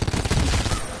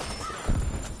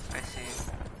 I see.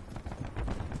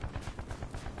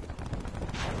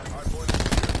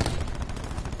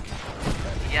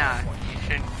 Yeah, you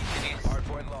should use,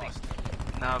 like,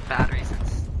 no, batteries,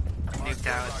 it's nuked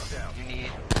out, you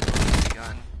need a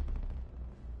gun.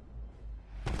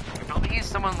 Probably use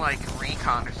someone like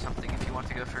Recon or something if you want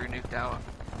to go for a nuked out.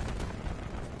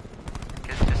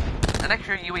 Because just an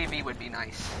extra UAV would be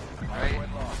nice, right?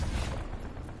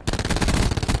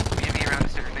 UAV around a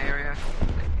certain area,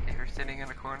 if you're sitting in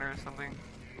a corner or something.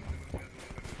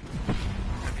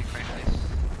 That'd be quite nice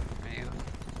for you.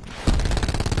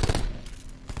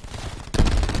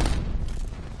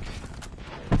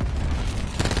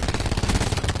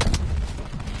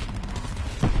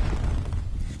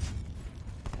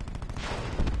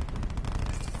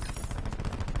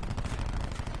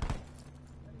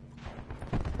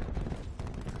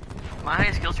 My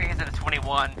highest skill streak is at a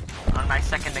 21 on my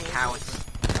second account.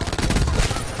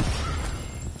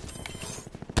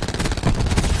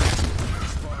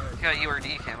 You got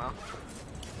URD camo.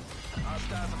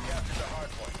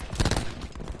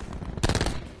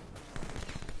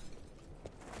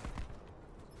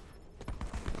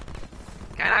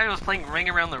 Guy and I was playing Ring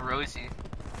Around the Rosie.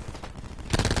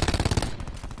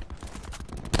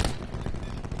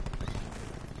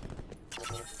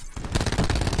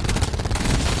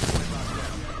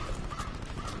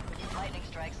 Lightning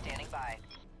strike standing by.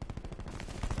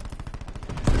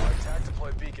 Attack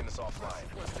deploy beacon is offline.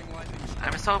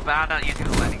 I'm so bad at using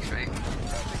the lightning strike.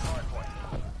 Hardpoint.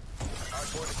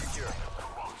 Hardpoint is secure.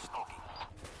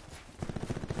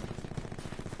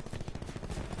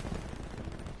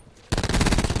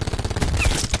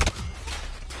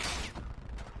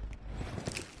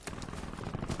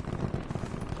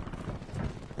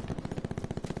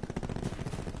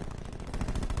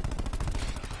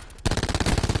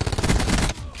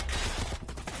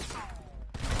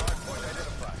 Hardpoint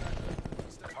identified.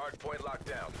 Hardpoint locked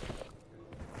down.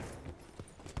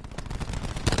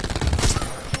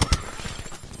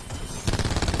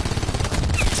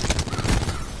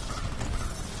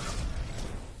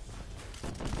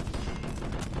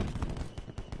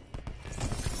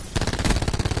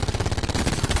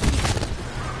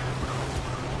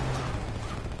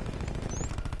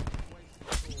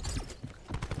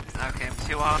 Okay, I'm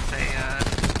 2 off a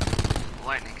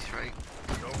lightning strike.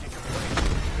 Don't be complacent.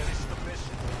 Finish the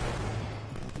mission.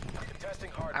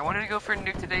 Contesting hardpoint. I wanted to go for a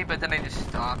nuke today, but then I just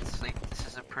stopped. It's like, this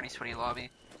is a pretty sweaty lobby.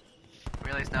 I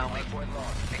realize now, like, Hardpoint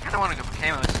lost. I kind of want to go for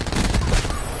camos.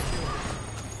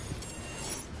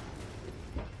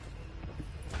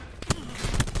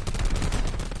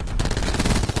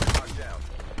 Locked down.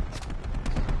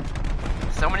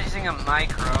 Someone's using a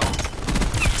micro.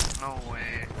 No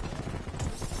way.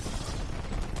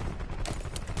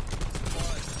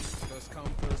 First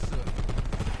come, first serve.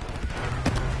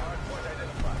 Hardpoint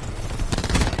identified.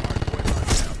 Hardpoint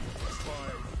locked down.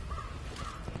 Fire.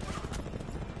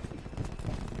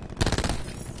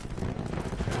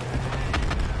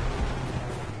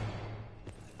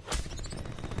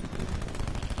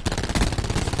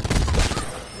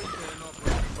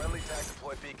 Friendly attack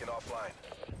deploy beacon offline.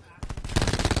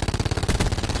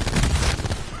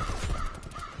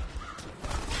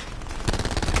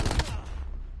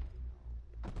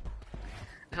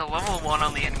 There's a level 1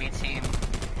 on the enemy team.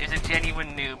 There's a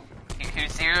genuine noob.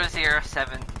 Who's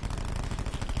 007.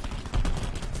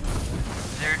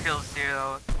 0 kills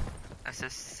 0.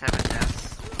 Assists 7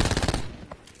 deaths.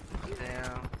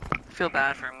 Damn. I feel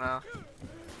bad for him though.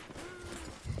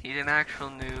 He's an actual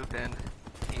noob and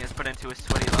he gets put into a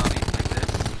sweaty lobby like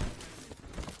this.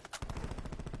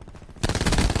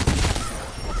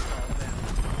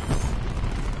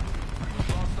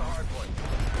 Lost the hardpoint.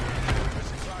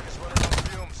 Mission target's running on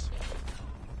fumes.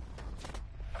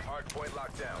 Hardpoint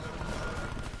locked down.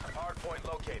 Hardpoint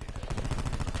located.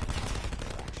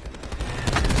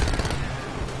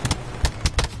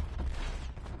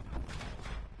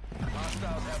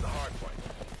 Hostiles have the hardpoint.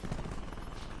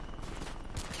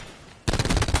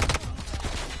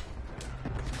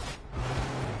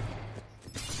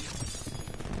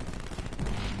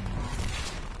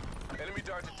 Enemy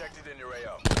dart detected in your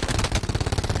AO.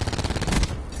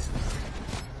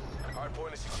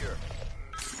 Hardpoint is secure.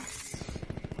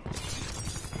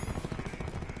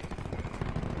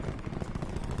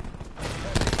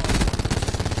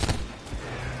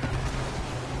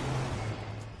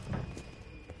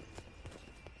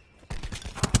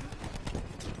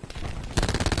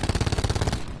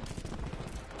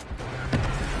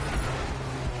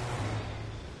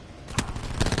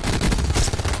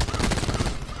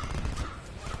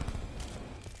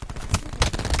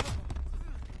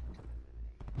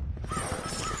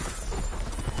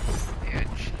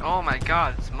 Oh my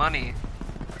god, it's money.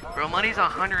 Bro, money's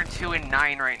 102 and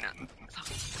 9 right now.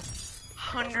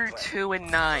 102 and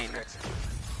 9.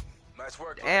 Nice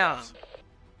work, Damn. guys.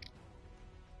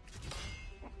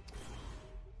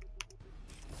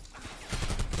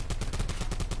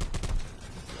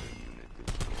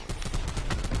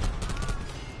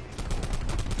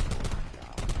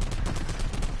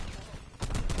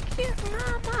 Get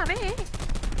my money.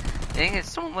 Dang it,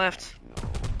 someone left.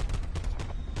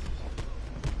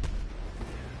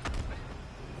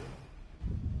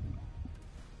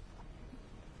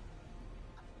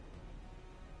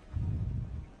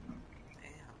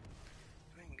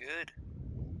 Good.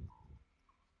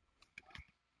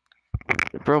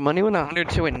 Bro, money went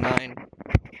 102 and 9.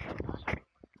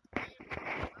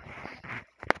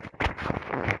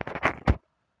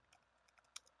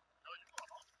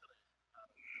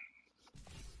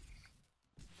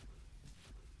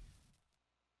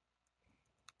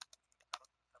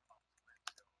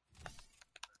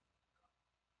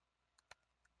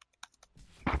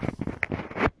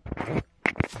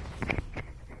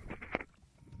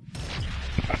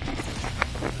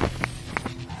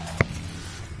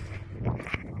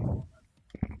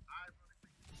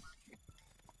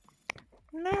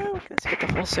 No, let's get the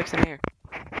whole 6 in here.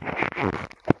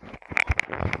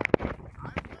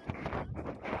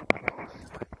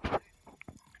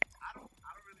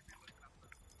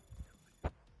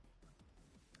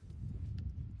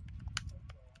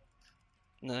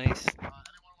 Nice.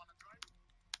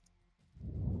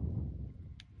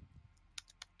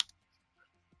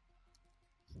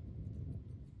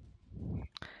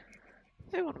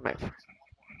 Hey, one of my friends.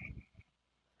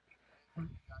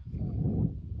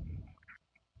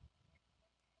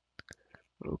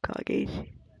 Okage.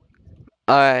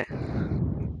 Alright.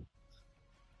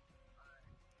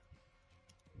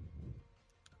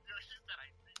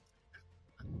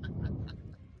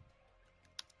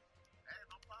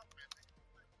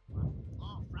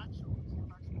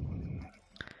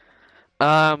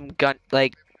 Gun,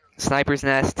 like, Sniper's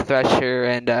Nest, Thresher,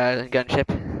 and,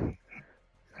 Gunship.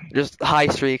 Just high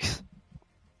streaks.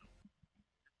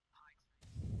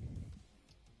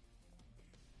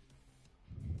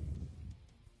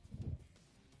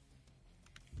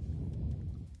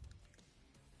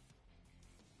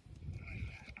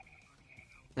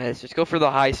 Let's just go for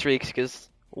the high streaks, because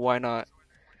why not?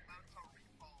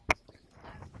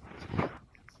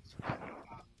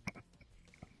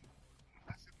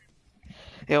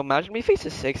 Yo, imagine me face a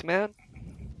 6, man.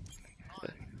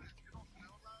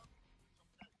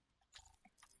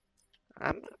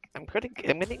 I'm I'm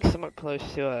getting somewhat close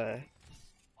to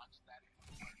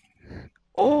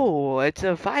Oh, it's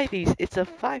a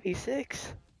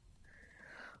 5e6.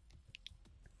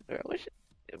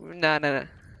 No, no, no.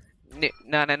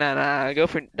 No, no, no, no. Go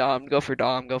for Dom. Go for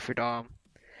Dom. Go for Dom.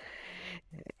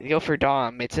 Go for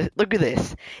Dom. Look at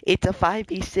this. It's a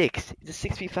 5v6. It's a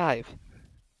 6v5.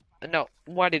 No,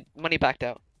 why did money backed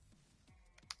out?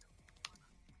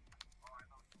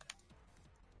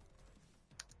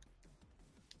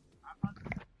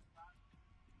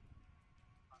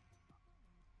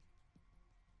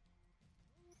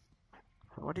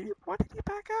 Why did he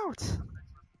back out?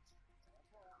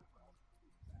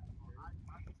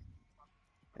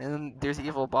 And then there's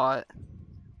Evil Bot.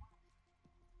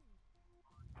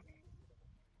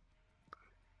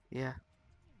 Yeah.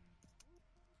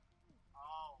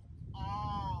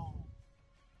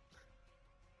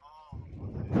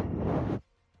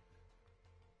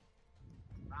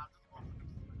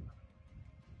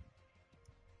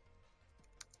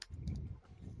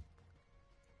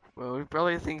 Well, we're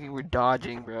probably thinking we're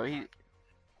dodging, bro. He.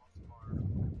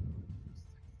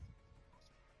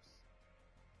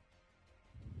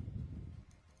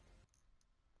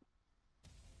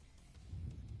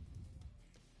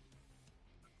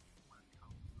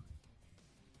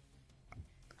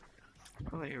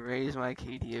 Probably raise my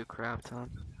KD a crap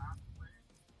ton.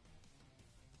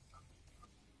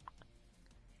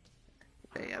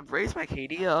 Hey, I've raised my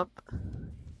KD up.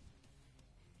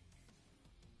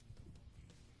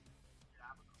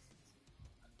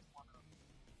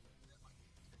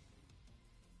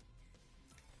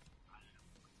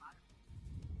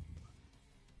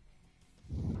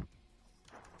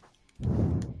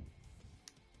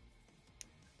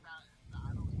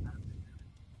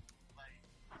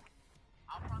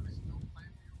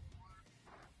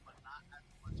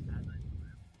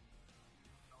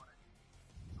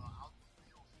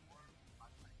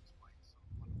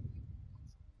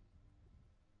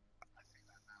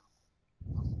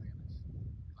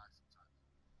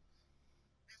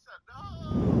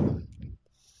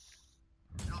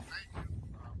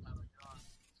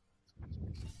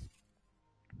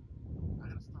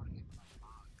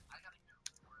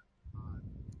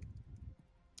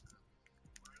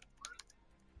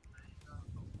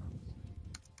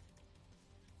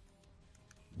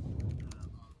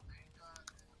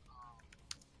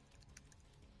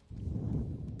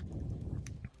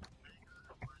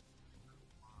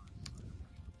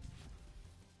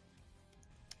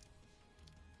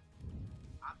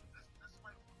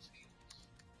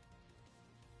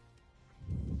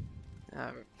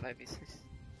 5v6.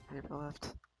 People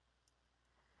left.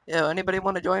 Yo, anybody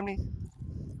want to join me?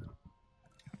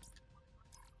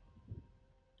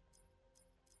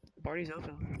 The party's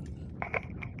open.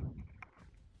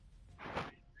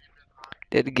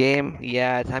 Did the game?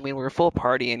 Yeah, I mean we're a full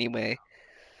party anyway.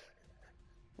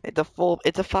 It's a full.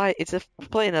 It's a five. It's a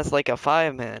playing as like a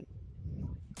 5-man.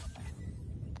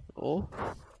 Oh,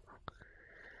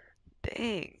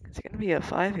 dang! It's gonna be a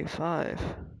 5v5.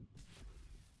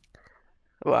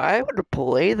 Well, I want to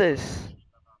play this.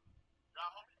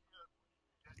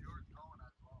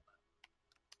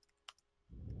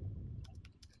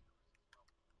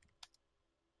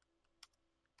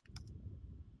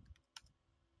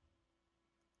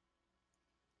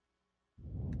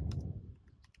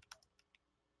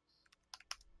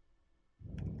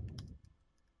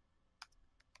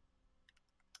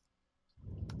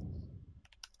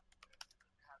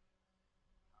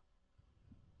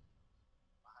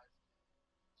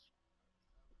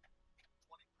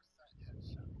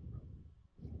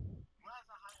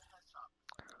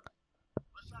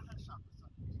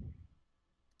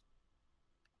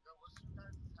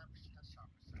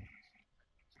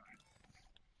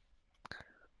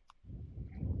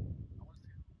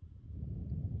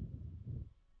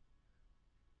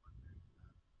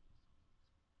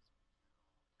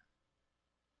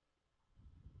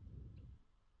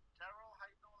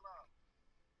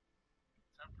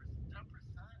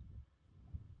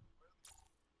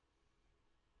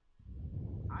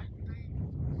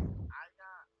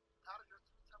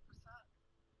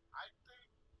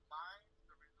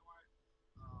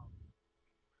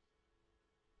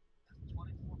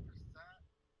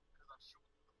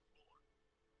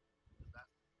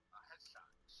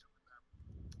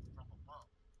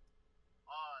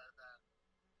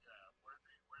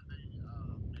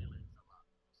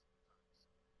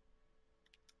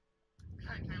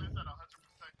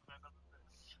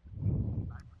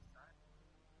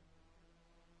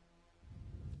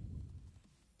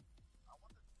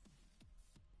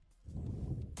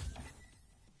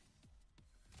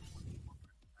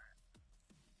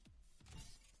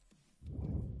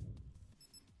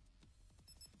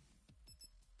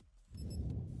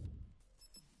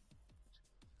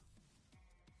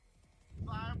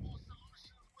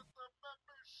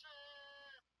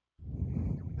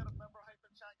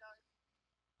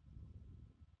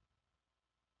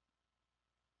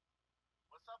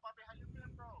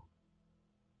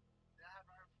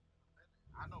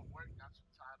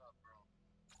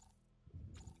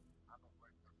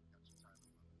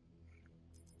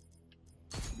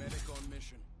 Medic on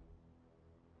mission.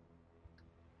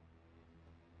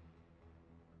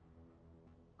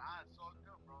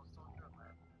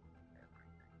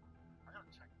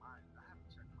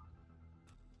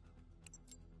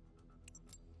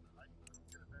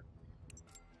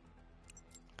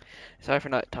 Sorry for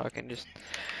not talking. Just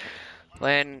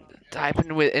playing,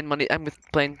 typing with in money. I'm with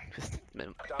playing.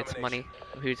 It's money.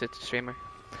 Who's a streamer?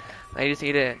 I just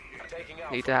need to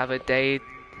have a day.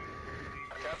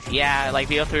 Yeah, like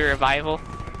go through revival.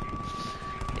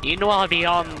 You know I'll be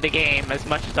on the game as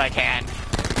much as I can.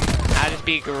 I'll just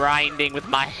be grinding with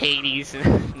my Hades.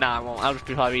 Nah, I won't. I'll just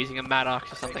be probably using a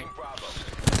Maddox or something.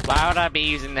 Why would I be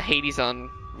using the Hades on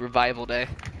revival day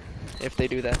if they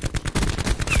do that?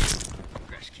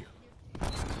 Rescue.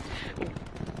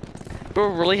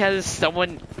 Bro really has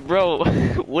someone. Bro,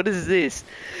 what is this?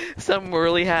 Someone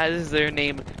really has their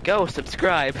name. Go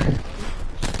subscribe.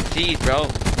 Jeez, bro.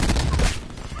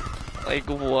 Like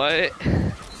what?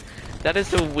 That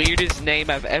is the weirdest name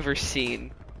I've ever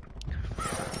seen.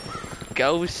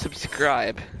 Go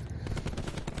subscribe.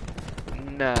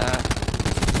 Nah. Attack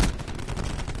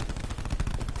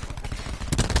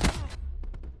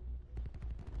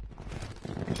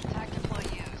deploy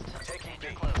used.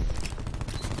 Danger close.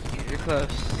 You're close.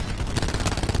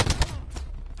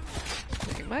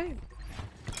 Taking mine.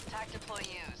 Attack deploy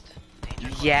used. Danger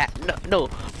close. Yeah, no,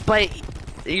 but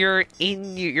your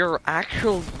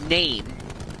actual name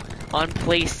on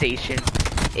PlayStation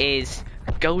is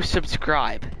go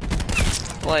subscribe.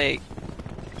 Like,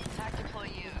 Attack deploy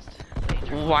used.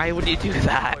 Danger why would you do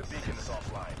that? Deploy beacons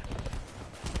offline.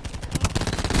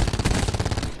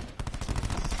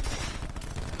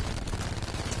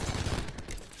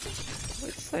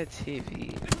 What's that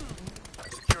TV?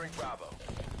 Securing Bravo.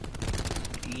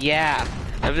 Yeah,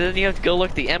 and then you have to go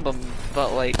look the emblem,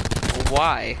 but like,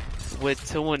 why would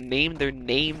someone name their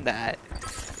name that?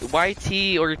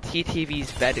 YT or TTV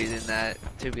is better than that,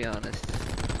 to be honest.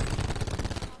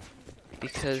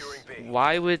 Because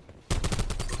why would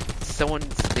someone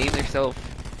name themselves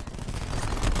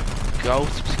go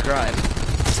subscribe?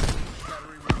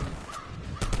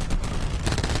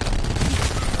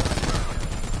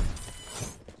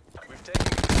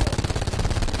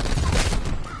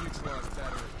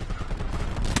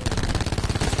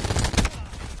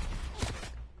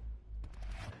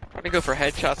 to go for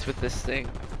headshots with this thing.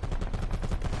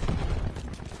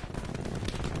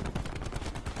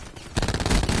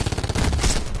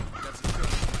 That's a kill.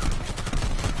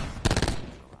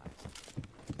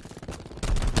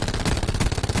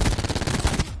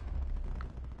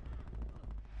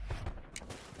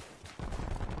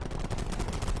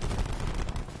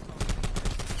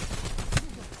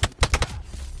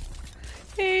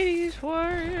 Hades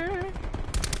warrior.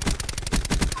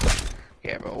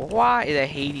 Yeah, but why the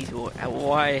Hades?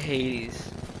 Why Hades?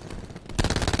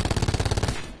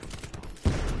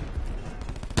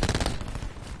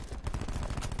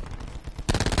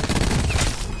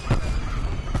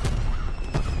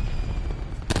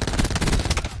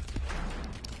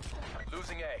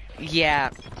 Losing A. Yeah,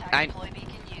 I Deploy beacon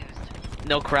used.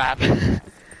 no crap.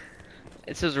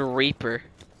 This is a Reaper.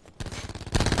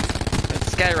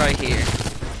 This guy right here.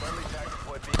 Friendly tag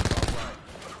deploy beacon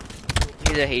offline.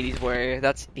 He's a Hades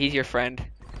warrior. He's your friend.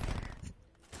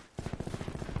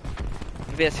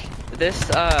 This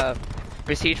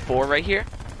Prestige 4 right here,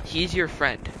 he's your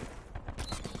friend.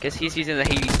 Cause he's using the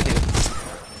Hades too.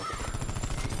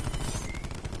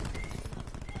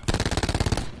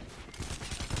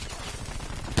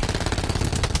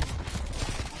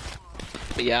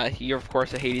 But yeah, you're of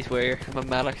course a Hades warrior. I'm a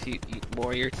Maddox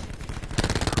warrior.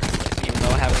 Even though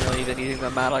I haven't really been using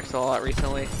the Maddox a lot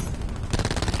recently.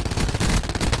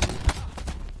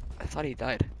 I thought he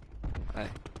died. Hi.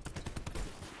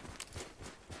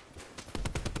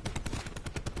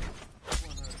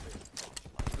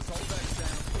 This whole back's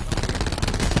down.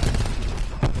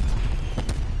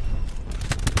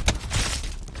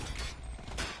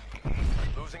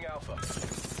 Losing Alpha.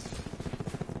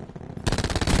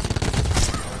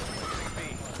 Losing B.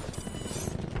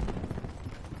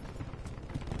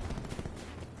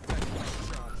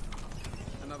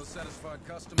 Another satisfied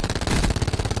customer.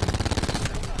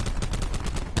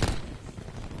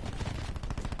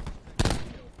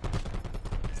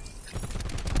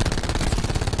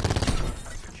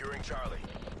 Securing Charlie.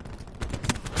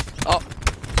 Oh.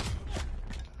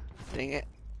 Dang it.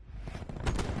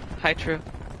 Hi, True.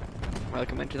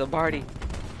 Welcome into the party.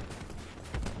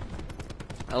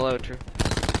 Hello, True.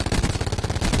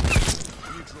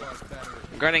 Neutralized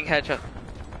battery. Grunting headshot.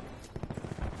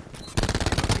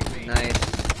 Nice.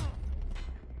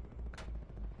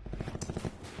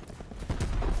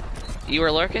 You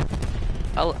were lurking?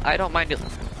 I don't mind it.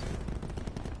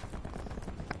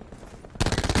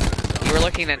 You were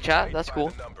looking at chat? That's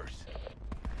cool.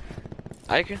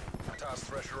 I can. Toss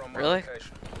thresher on Really?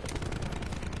 modification.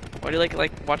 Why do you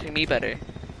like watching me better?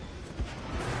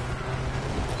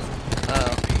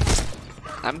 Oh.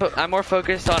 I'm more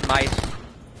focused on my.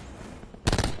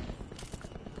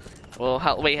 Well,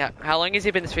 how long has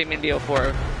he been streaming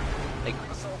Bo4? Like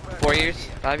 4 years?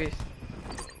 5 years?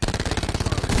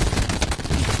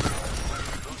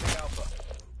 Losing Alpha.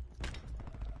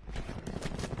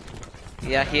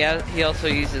 Yeah, he also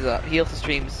uses he also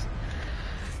streams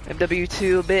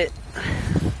MW2 a bit.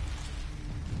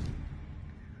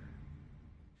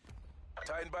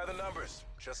 Tightened by the numbers.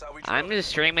 Just how we I'm just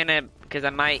streaming it because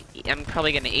I'm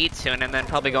probably gonna eat soon and then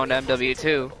probably going to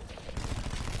MW2.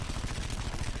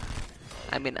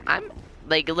 I mean, I'm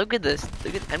like, look at this.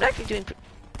 I'm actually doing.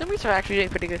 Numbers are actually doing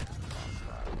pretty good.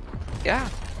 Yeah.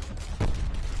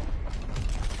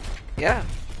 Yeah.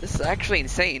 This is actually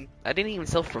insane. I didn't even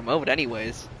self-promote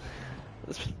anyways.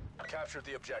 captured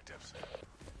the objectives.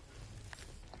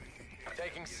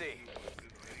 Taking C.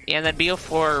 Yeah, and then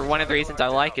Bo4, one of the reasons I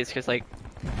like is because like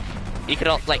you could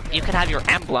you could have your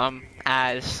emblem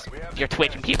as your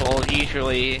Twitch and people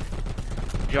usually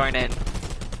join in.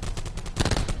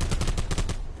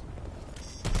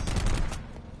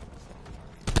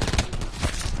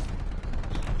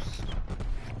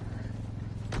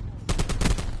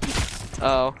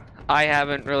 Oh, I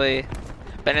haven't really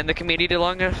been in the community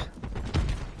long enough.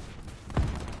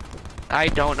 I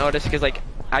don't notice because like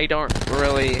I don't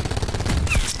really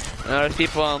notice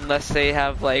people unless they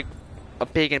have like a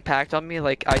big impact on me.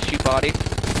 Like I shoot body.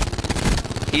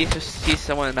 He's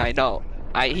someone I know.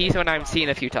 He's someone I've seen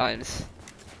a few times.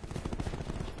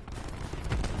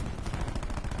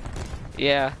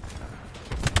 Yeah.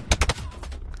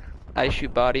 I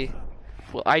shoot body.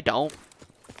 Well, I don't.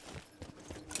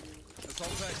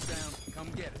 Assault down.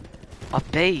 Come get it. A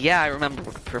bay? Yeah, I remember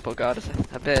Purple Goddess.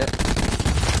 A bit.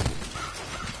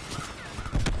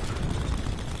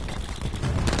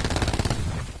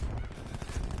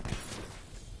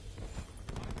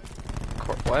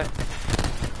 What?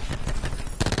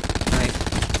 Nice.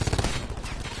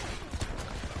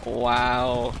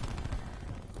 Wow.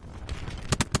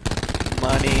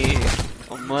 Money.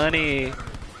 Money.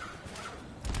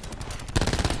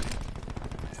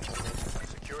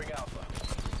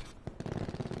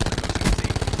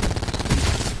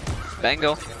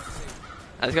 Bengal.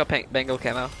 I just got Bengal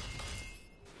camo.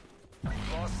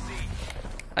 Lost C.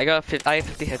 I have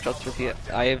 50 headshots with the.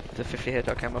 I have the 50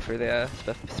 headshot camo for the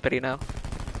Spitty now.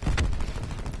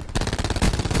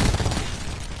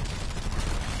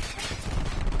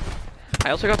 I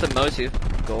also got the Mozu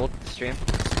gold stream.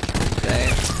 Today.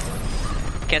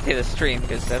 Can't say the stream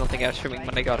because I don't think I was streaming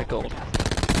when I got a gold.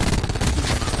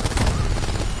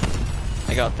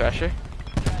 I got Thresher.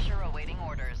 Thresher awaiting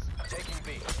orders. Taking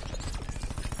B.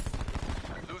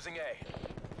 Losing A.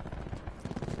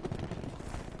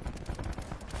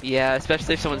 Yeah,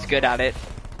 especially if someone's good at it.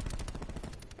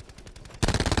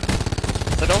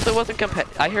 But also wasn't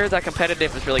I heard that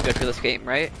competitive was really good for this game,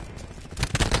 right?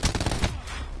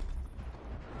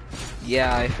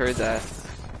 Yeah, I've heard that.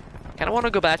 Kinda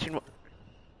wanna go back and...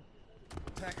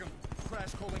 Attack him.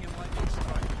 Crash calling in lightning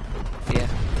strike. Yeah.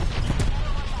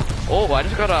 Oh, I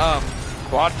just got a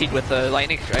quad feed with a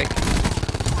lightning strike.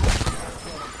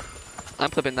 I'm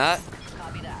clipping that.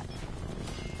 Copy that.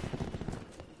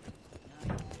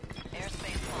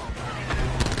 Airspace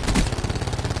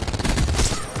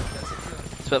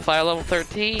full. Spitfire level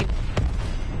 13.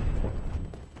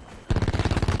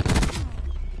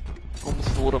 Almost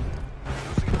fooled him.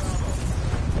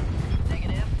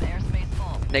 Negative. Airspace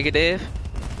full. Negative.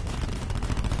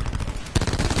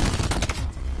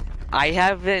 I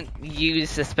haven't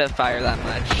used the Spitfire that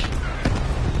much.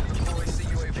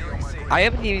 I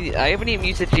haven't even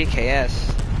used the GKS.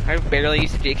 I've barely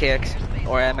used the GKX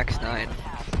or MX9.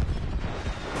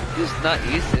 Just not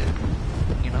used it,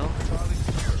 you know.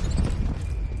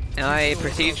 And I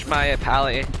prestiged my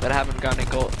Pally, but I haven't gotten it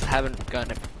gold. Haven't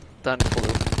gotten it done full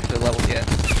to the levels yet.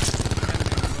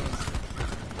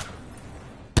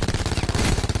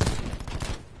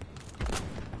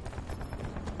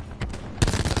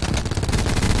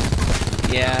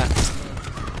 Yeah.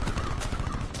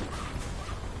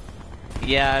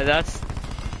 Yeah, that's...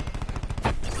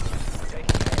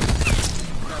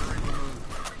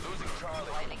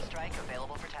 Lightning strike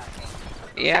available for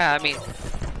tasking. Yeah, I mean...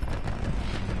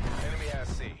 Enemy has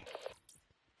C.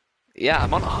 Yeah,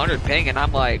 I'm on 100 ping and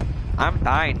I'm like... I'm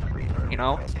dying, you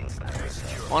know?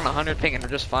 I'm on 100 ping and we're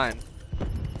just fine.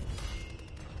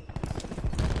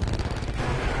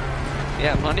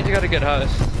 Yeah, Money's got a good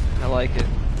host. I like it.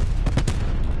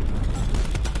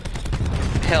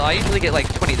 Hell, I usually get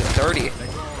like 20 to 30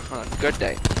 on a good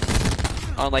day.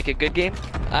 On like a good game,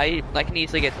 I can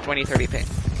easily get 20, 30 ping.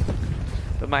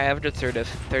 But my average is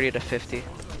 30 to 50.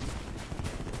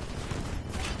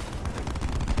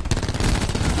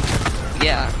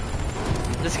 Yeah.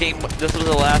 This was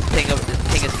the last ping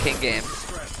is king game.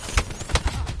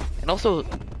 And also,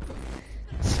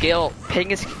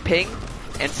 ping is ping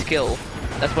and skill.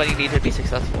 That's what you need to be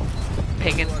successful.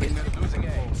 Ping and skill. Losing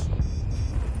A.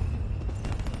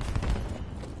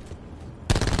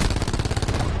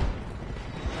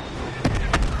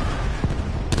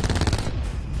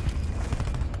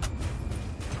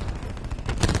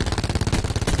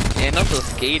 And also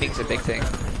skating's a big thing.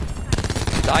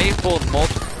 'Cause I pulled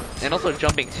multiple, and also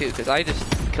jumping too, because I just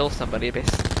kill somebody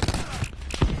basically.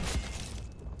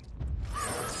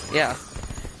 Yeah,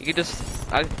 you can just,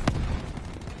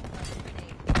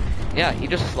 yeah, you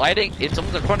just sliding. If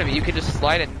someone's in front of you, you can just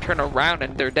slide and turn around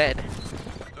and they're dead.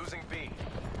 Losing B.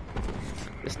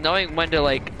 Just knowing when to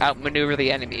like outmaneuver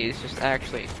the enemy is just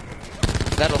actually,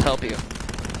 that'll help you.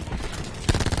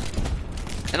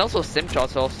 And also sim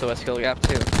shot's also a skill gap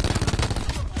too.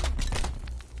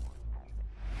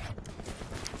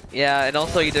 Yeah, and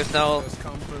also there's no, First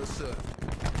come, first serve.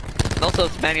 and also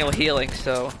it's manual healing,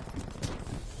 so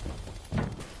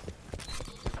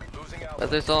Losing out. but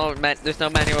there's no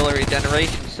manual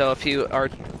regeneration. So if you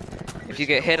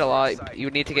get hit a lot, you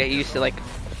need to get used to like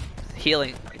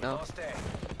healing, you know? Lost A.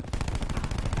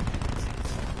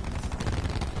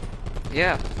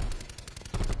 Yeah.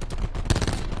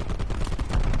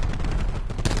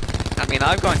 I mean,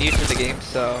 I've gotten used to the game,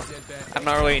 so I'm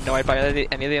not really annoyed by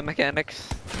any of the mechanics.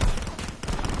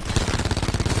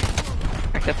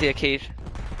 Except the occasion.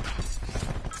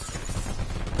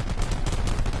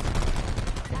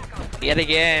 Yet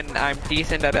again, I'm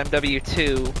decent at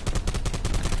MW2,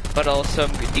 but also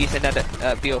I'm decent at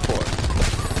Bo4.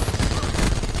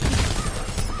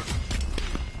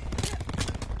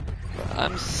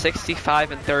 I'm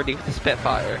 65 and 30 with the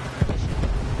Spitfire.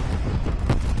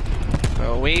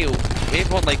 Bro,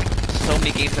 we've won like so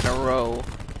many games in a row.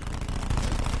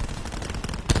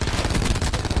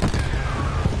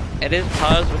 It is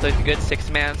Puz with a good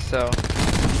 6-man, so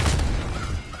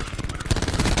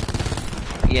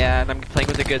yeah, and I'm playing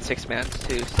with a good 6-man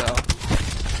too, so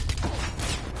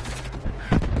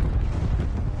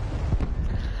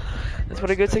That's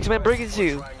what a good six-man brings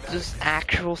you. Just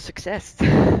actual success.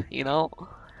 You know?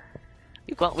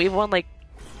 We've won like,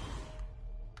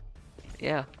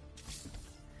 yeah.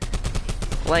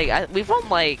 Like, we've won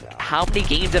like, how many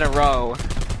games in a row?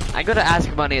 I gotta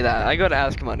ask Money that. I gotta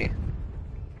ask Money.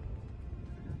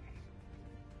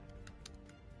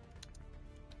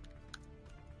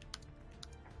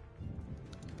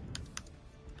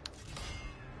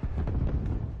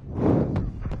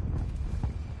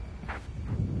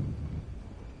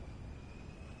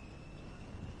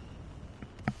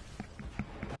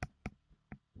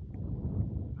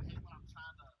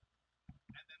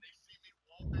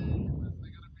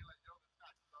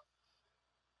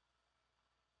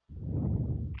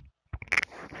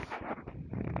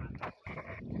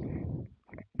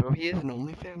 Bro, he has an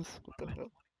OnlyFans? What the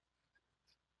hell?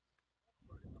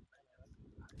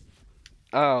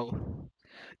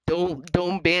 Oh.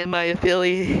 Don't ban my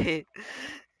affiliate.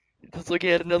 Just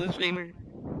looking at another streamer.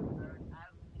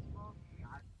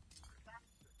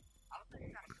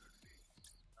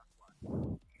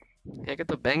 Yeah, I got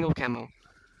the Bengal camo.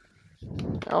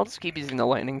 I'll just keep using the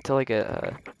lightning until I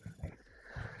get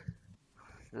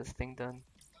this thing done.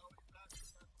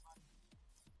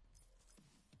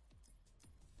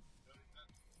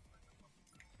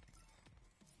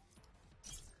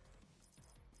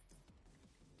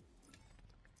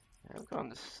 I've gone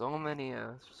to so many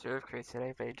reserve crates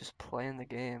today by just playing the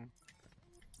game.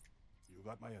 You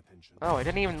got my attention. Oh, I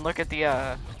didn't even look at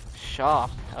the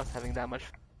shop. I was having that much.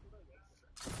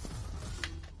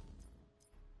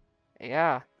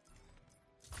 Yeah.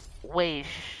 Wait.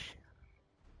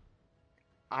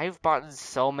 I've bought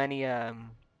so many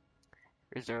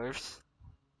reserves.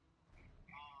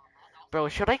 Bro,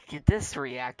 should I get this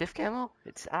reactive camo?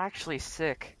 It's actually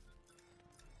sick.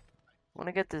 I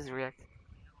wanna get this react.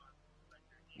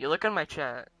 You look in my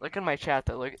chat. Look in my chat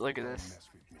though. Look at Don't this. mess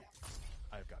with me.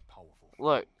 I've got powerful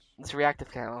Look, friends. it's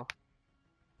reactive camo.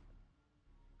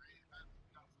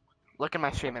 Look at my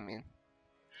stream, I mean.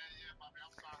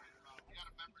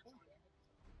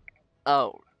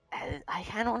 Oh, I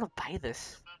kind of want to buy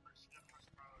this.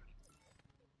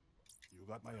 You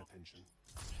got my attention.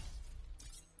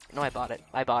 No, I bought it.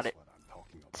 I bought it. That's what I'm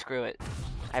talking about. Screw it.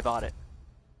 I bought it.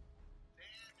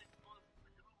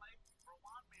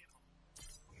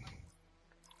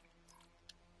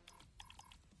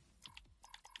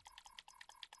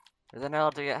 And then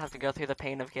I'll have to go through the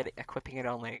pain of equipping it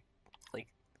on like.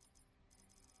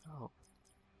 Oh.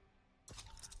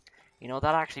 You know,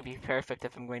 that'd actually be perfect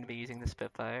if I'm going to be using the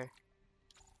Spitfire.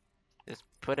 Just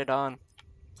put it on.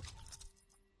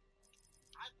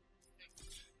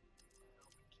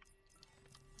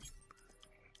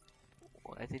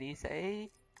 What did he say?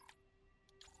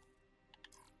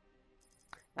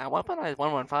 That weaponized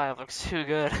 115 looks too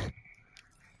good.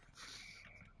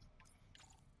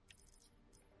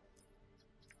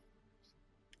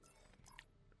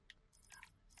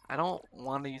 I don't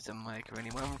want to use a micro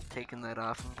anymore. I'm taking that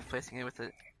off and replacing it with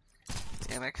the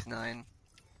MX9.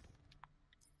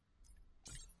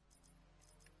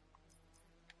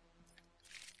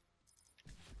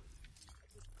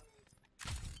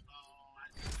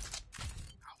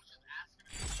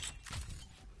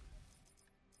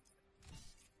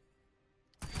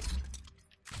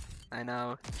 I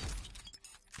know.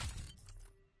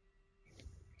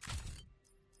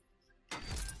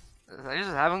 I just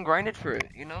haven't grinded for it,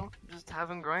 you know? Just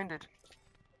haven't grinded.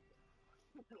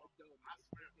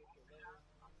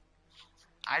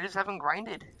 I just haven't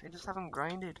grinded. I just haven't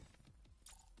grinded.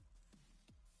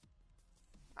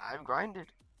 I've grinded.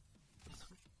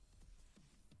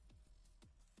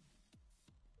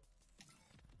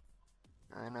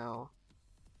 I know.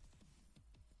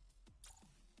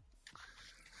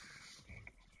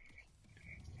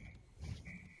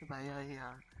 But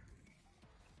yeah.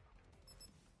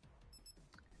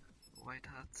 White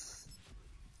hats.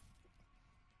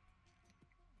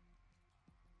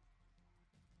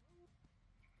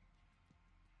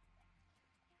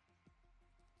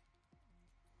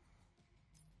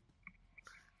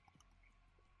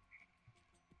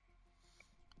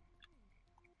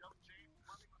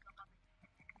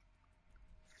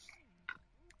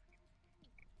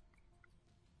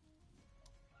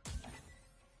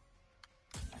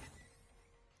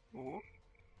 Ooh.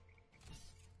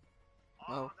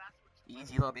 Oh,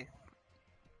 easy lobby.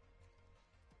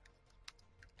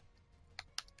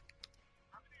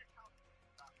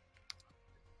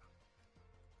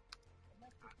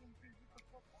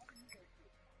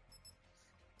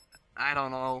 I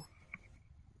don't know.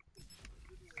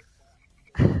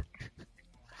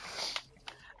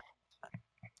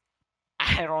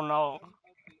 I don't know.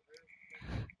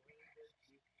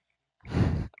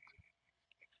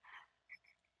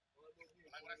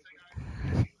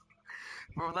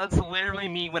 Bro, that's literally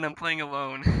me when I'm playing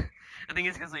alone. I think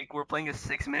it's because like we're playing a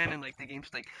 6-man and like the game's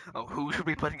like, oh, who should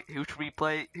we play? Who should we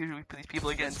play? Who should we put these people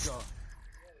Let's against? go.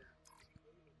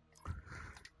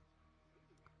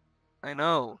 I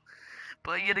know,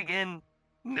 but yet again,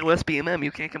 no SBMM.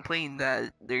 You can't complain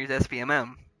that there's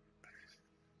SBMM.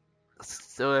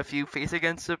 So if you face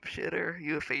against a shitter,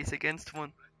 you face against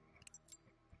one.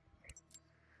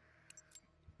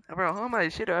 Bro, how am I a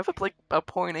shitter? I have like a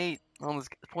 .8 on this,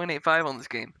 0.85 on this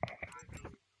game.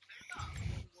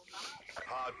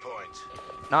 Hard point.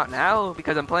 Not now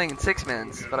because I'm playing in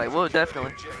 6-mans, but I will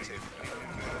definitely. Objective.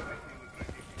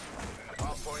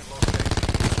 Hard point located.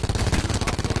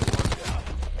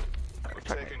 Hard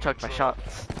point locked down. Chuck my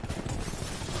shots.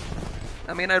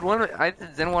 I mean, I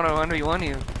didn't want to 1v1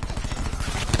 you.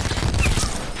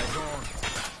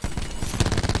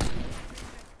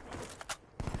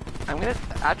 I'm gonna,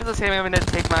 after this game, I'm gonna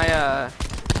take my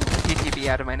TTB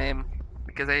out of my name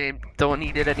because I don't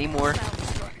need it anymore.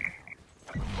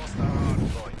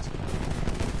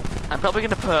 I'm probably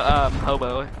gonna put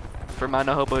Hobo for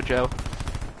Mono Hobo Joe.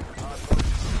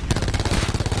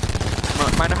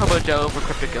 Mono Hobo Joe over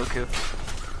Cryptic Goku,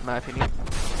 in my opinion.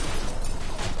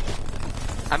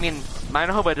 I mean,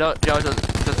 Mono Hobo Joe does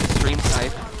stream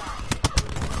snipe.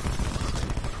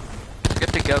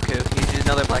 Cryptic Goku, he's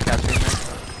another Blackout streamer.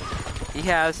 He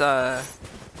has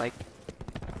like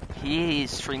he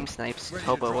stream snipes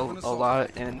Hobo a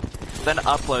lot and then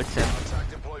uploads him.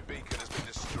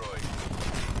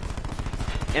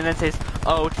 And then says,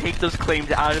 oh, take those claims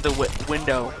out of the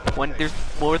window when there's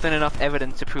more than enough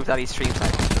evidence to prove that he's stream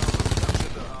sniping.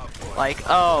 Like,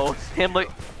 oh, him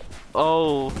look,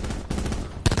 oh,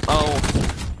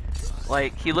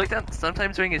 like, he looked at,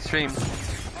 sometimes during his streams,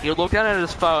 he'll look down at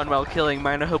his phone while killing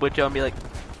Minor Hobo Joe and be like,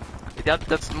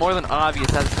 that's more than obvious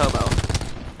that's Hobo.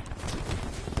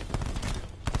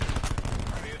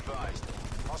 Be advised.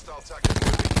 Hostile tactical.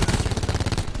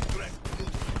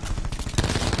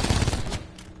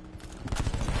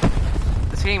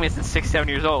 This game isn't 6-7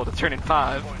 years old, it's turning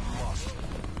 5.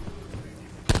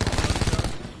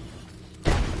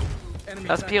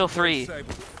 That's PL3.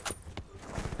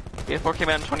 PL4 came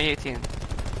out in 2018.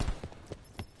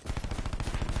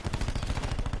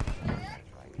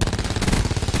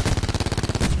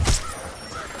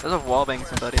 There's a wallbang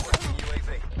somebody.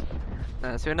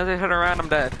 As soon as I turn around, I'm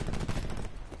dead.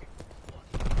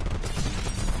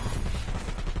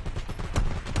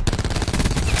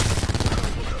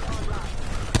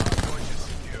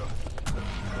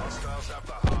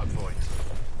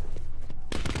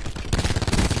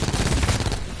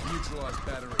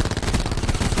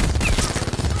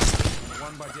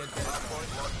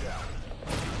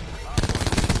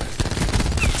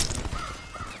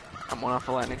 I'm one off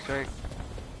a lightning strike.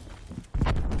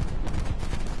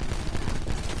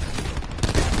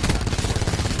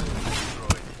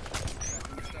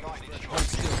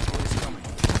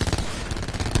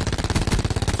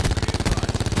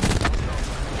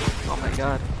 Oh my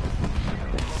god.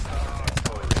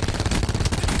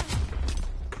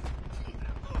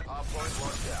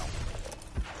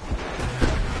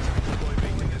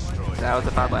 That was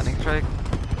a bad lightning strike.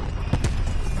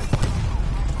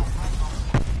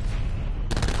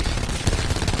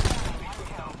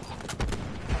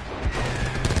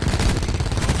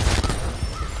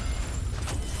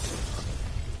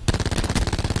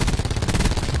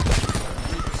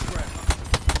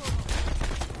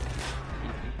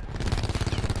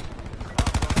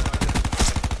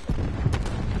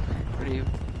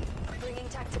 Bringing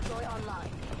tac deploy online.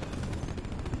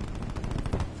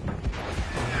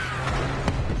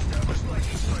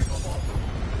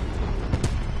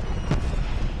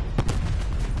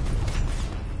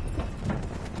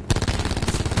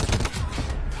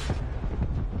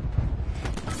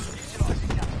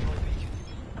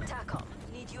 TACOM,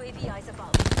 need UAV eyes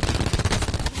above.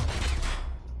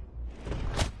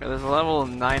 There's a level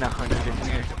 900 in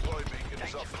here.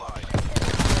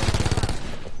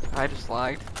 I just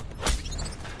lagged.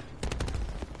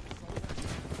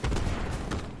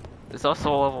 There's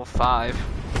also a level 5.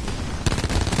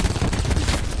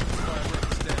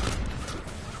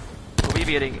 We'll be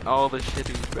getting all the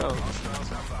shitties, bro.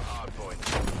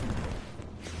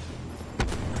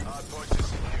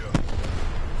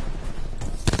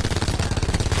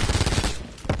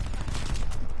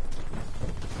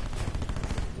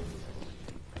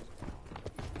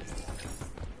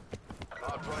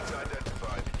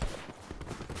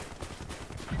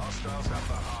 Hostiles have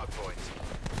the hard point.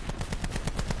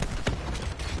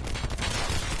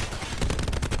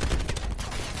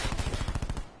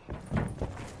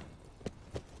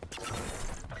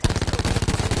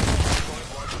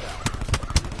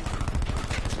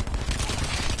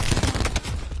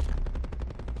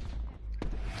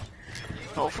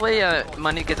 Hopefully,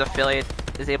 Money gets affiliate,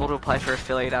 is able to apply for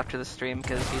affiliate after the stream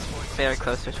because he's very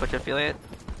close to Twitch affiliate.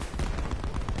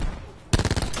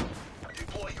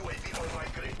 Deploy UAV online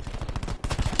grid.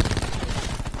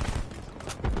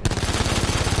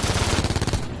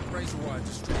 Razor wire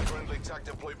destroyed. Friendly TAC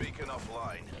deploy beacon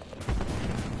offline.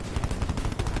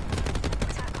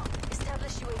 TACOM,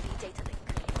 establish UAV data link.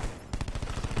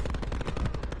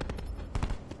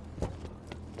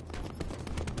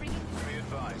 Be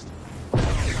advised.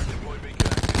 TAC deploy beacon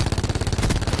active.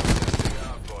 Testing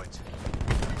hard point.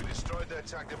 We destroyed their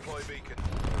TAC deploy beacon.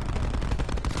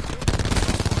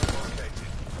 Located.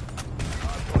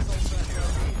 Hard point is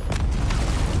secure.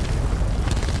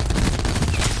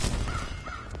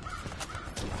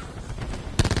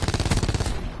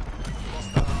 Lost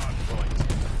the hard point.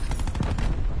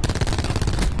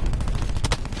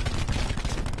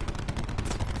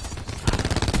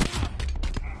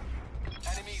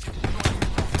 Enemies destroying.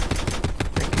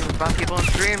 Thank you for 5 people on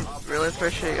stream. Really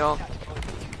appreciate y'all.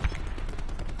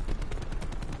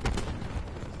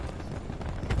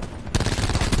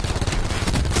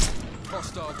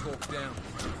 Hostile talk down.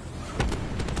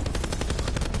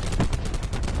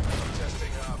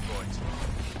 Testing hard point.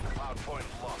 Hard point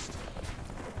lost.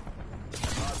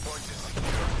 Hard point is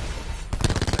secure.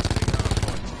 Testing hard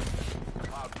point.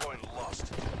 Hard point lost.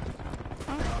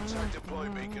 Our TAC deploy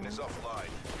beacon is offline.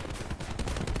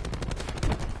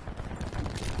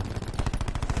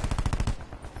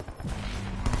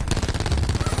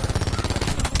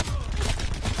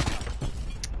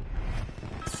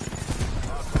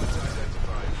 Hard point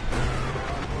identified.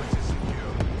 Hard point is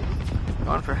secure.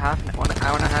 Going for 1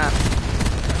 hour and a half.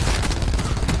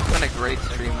 It's been a great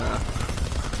stream though.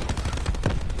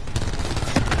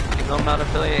 Even though I'm not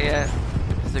affiliate yet,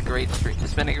 it's a great stream.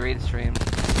 It's been a great stream.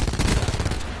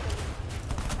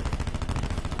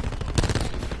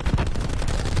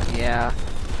 Yeah.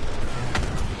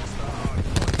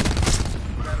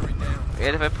 Battery down.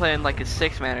 And if I play in like a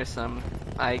 6-man or something,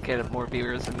 I get more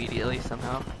viewers immediately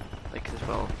somehow. Like as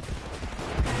well.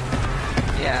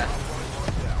 Yeah.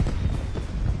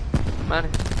 Money.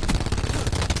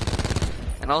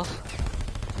 And also,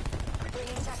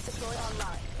 Bringing TAC deploy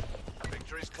online.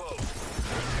 Victory's close.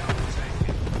 Counter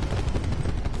taken.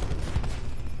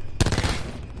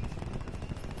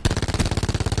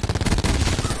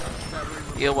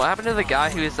 yo, what happened to the guy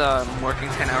who's working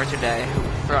 10 hours a day? Who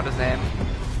forgot his name?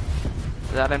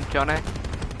 Is that him, Jonah?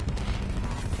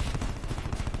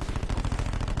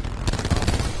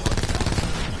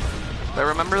 But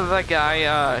remember that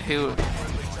guy who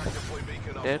Friendly TAC deploy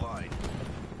beacon Did? offline.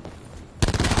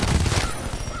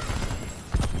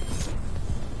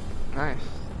 Nice.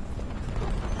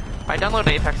 I download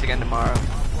Apex again tomorrow,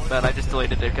 but I just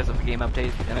deleted it because of the game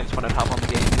update, and I just wanted to hop on the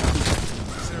game, you know?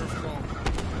 Seraph gone.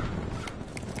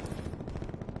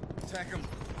 TACOM,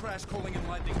 crash calling in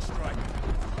lightning strike.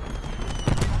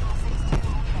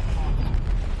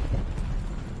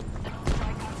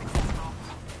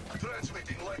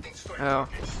 Transmitting lightning strike. Oh.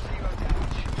 Zero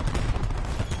damage.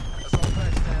 Assault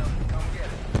patch down. Come get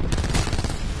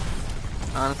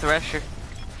it. On the Thresher.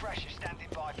 Pressure standing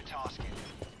by for tasking.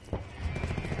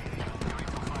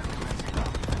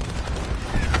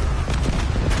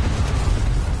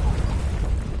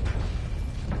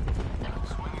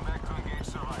 Swinging back to engage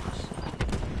survivors.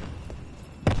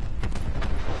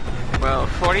 Well,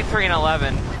 43 and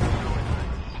 11.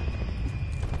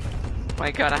 My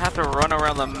god, I have to run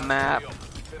around the map.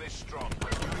 Finish strong.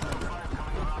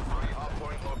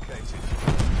 Hardpoint located.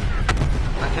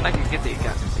 Imagine I could get a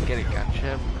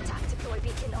gunship. TAC deploy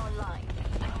beacon online.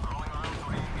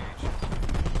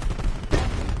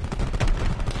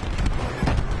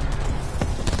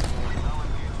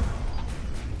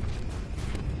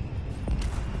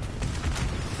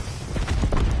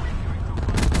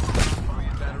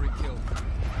 Battery killed.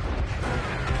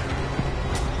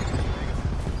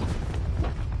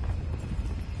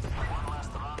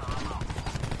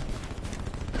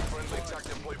 Friendly TAC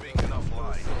deploy beacon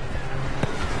offline.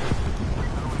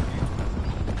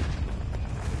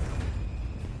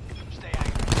 Stay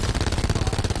active.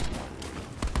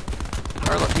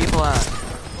 Where are the people at?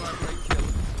 Fire rate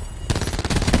killed.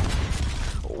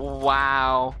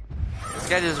 Wow. This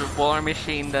guy just war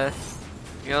machined us.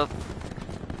 Got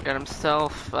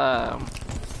himself,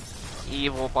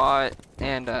 evil bot,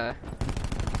 and,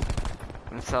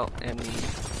 himself, and me.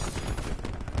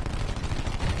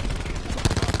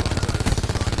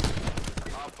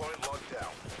 Hardpoint locked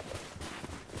down.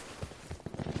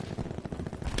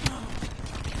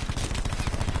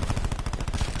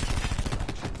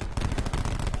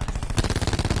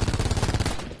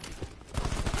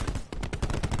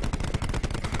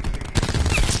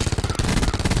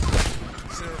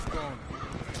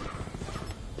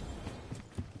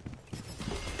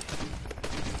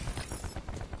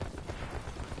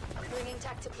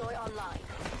 Attack deploy online.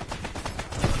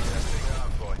 Testing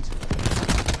hardpoint.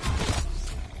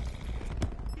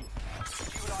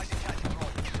 Utilizing tactical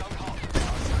point. Zone hot.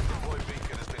 Attack deploy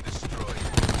beacon has been destroyed.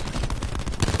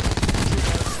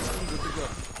 Good to go.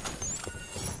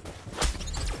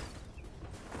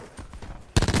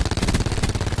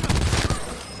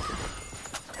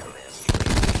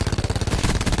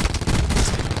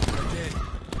 Dead.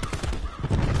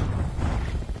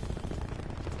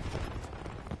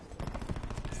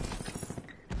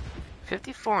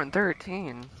 54 and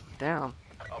 13. Damn.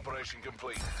 Operation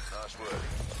complete. Nice work.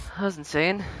 That was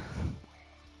insane.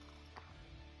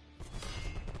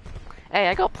 Hey,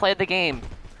 I go play the game.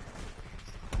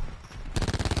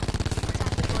 Attack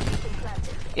deploy beacon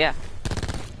planted. Yeah.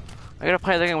 I gotta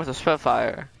play the game with a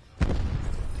Spitfire.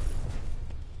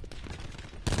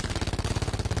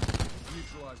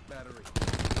 Neutralized battery.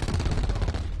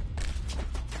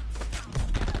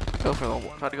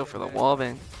 Try to go for the wall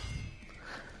bang.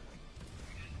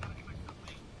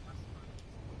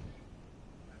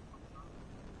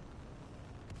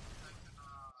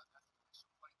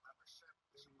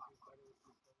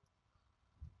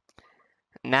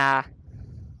 Nah.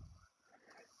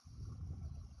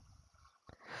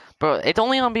 Bro, it's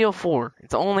only on BO4.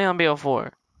 It's only on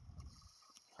BO4.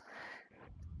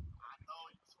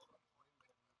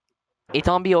 It's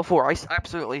on BO4. I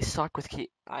absolutely suck with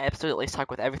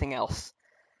everything else.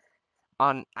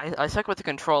 I suck with the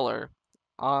controller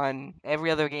on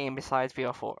every other game besides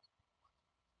BO4.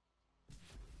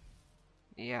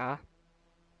 Yeah.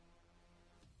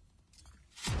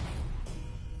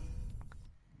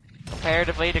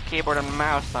 Comparatively to keyboard and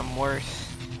mouse, I'm worse.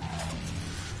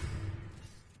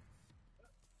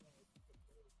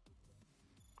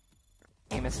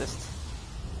 Aim assist.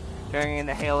 During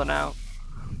the Halo now.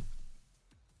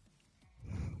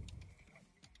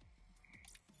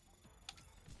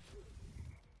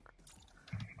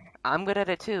 I'm good at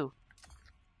it too.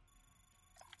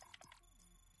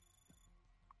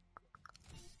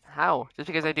 How? Just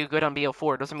because I do good on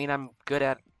BO4 doesn't mean I'm good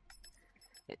at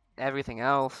everything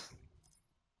else.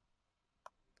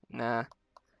 Nah.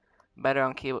 Better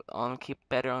on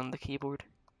better on the keyboard.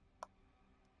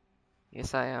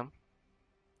 Yes I am.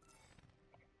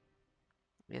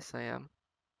 Yes I am.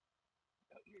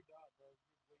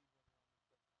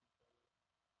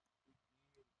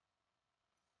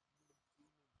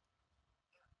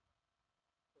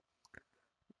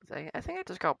 I think I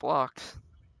just got blocked.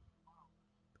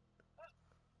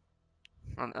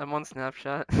 I'm on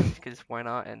Snapchat, because why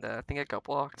not, and I think I got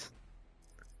blocked.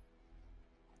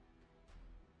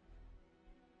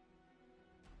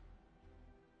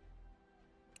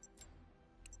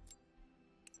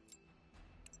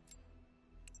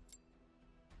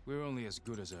 We're only as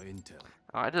good as our intel.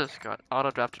 Oh, I just got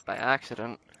auto-drafted by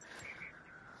accident.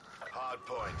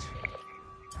 Hardpoint.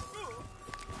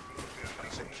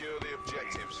 Secure the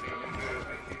objectives.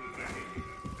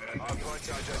 Hardpoint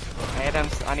identified.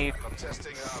 Adams, I need I'm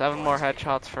testing 7 more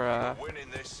headshots for Winning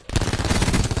this.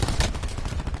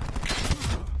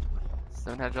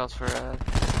 7 headshots for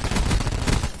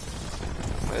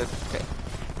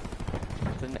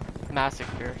the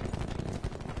massacre.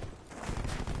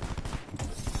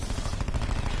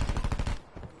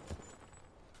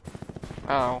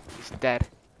 Oh, he's dead.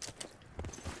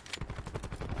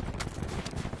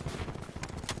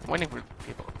 I'm waiting for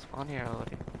people to spawn here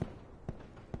already.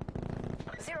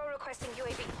 Zero requesting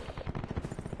UAV.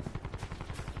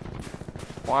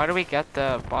 Why do we get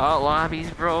the bot lobbies,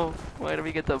 bro? Why do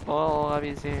we get the bot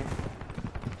lobbies here?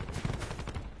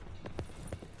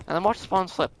 And then watch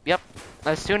spawns flip. Yep.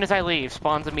 As soon as I leave,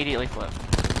 spawns immediately flip.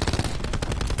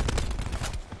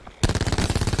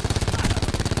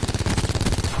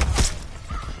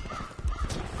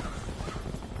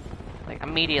 Like,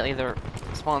 immediately there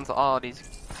spawns all these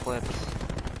flips.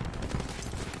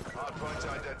 Hardpoint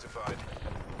identified.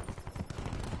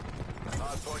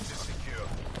 Hardpoint is secure.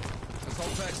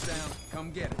 Assault pack's down.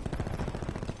 Come get it.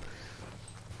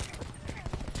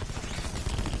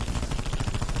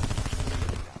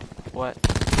 What?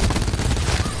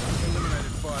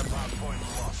 Eliminated 5. Hardpoint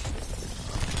lost.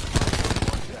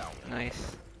 Hardpoint down. Nice.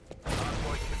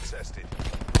 Hardpoint contested.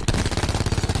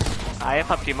 I have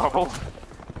PUBG Mobile,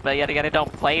 but yet again I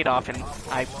don't play it often.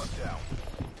 Hardpoint locked down.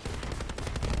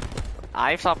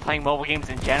 I've stopped playing mobile games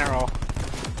in general.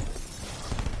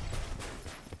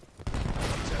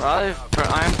 Bro,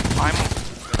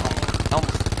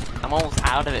 I'm almost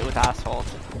out of it with Asphalt.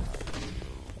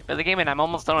 But the game, and I'm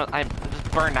almost done. I'm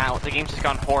just burned out. The game's just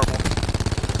gone horrible.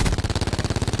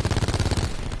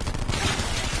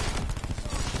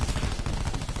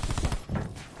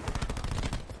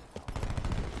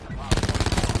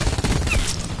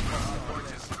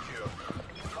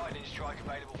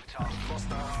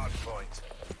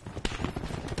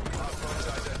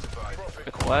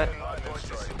 What?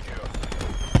 Hardpoint is secure.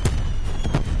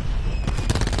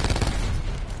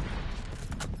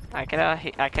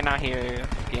 I cannot hear you.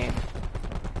 Game.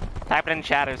 Type it in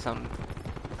chat or something.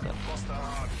 Lost the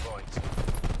hardpoint.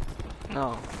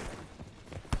 No.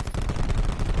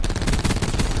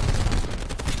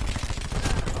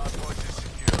 Hardpoint is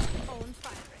secure. Own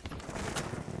firing.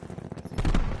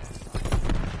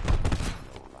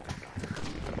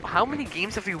 How many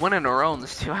games have we won in a row in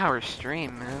this 2-hour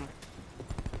stream, man?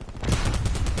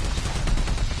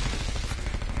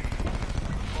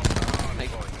 Like,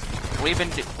 we've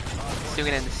been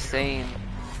doing insane.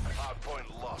 Hardpoint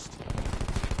lost.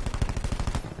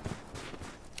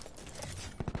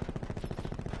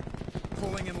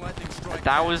 Calling in lightning strike.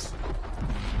 That was...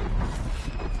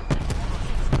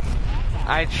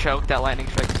 I choked that lightning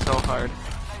strike so hard.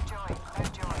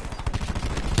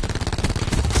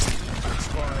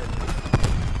 Expired.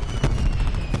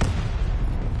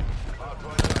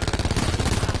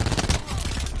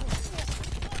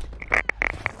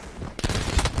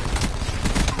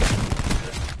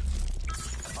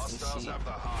 Hostiles have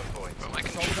the hardpoint. My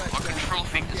control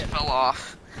thing just fell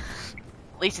off.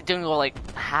 At least it didn't go like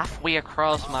halfway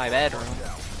across my bedroom.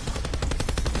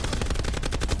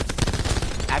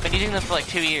 I've been using them for like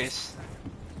 2 years.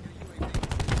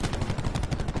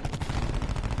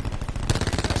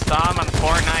 Saw them on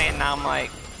Fortnite and now I'm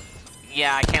like,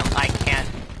 yeah, I can't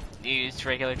use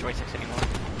regular joysticks anymore.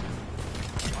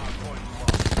 Hardpoint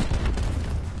lost.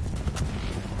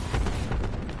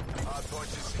 Hardpoint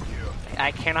is secure.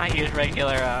 I cannot use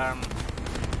regular,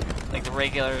 like the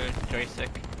regular joystick.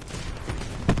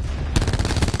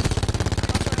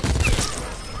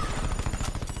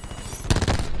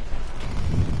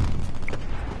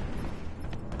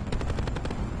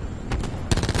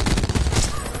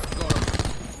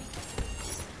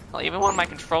 Well, even one of my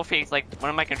control freaks, like one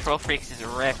of my control freaks is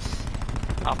ripped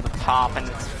off the top, and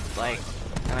it's like,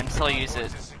 and I still use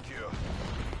it. Hardpoint is secure.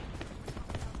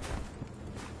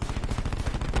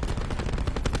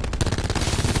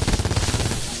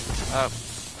 Oh.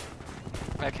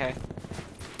 Okay.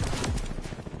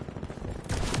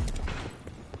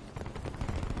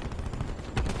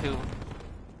 Who?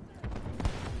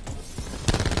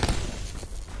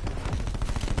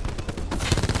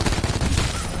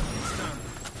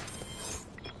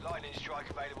 Lightning strike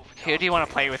available for Who do you want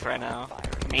to play with right now?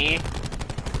 Me?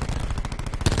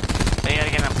 But yet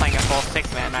again, I'm playing a full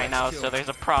 6-man right now, so there's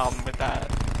a problem with that.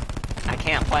 I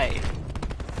can't play.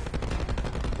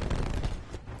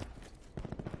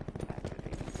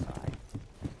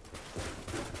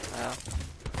 Well.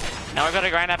 Now we're gonna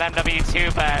grind up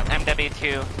MW2, but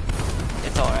MW2,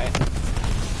 it's alright.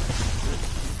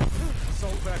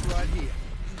 Assault back right here.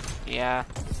 Yeah.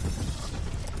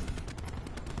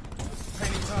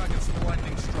 Painting targets for the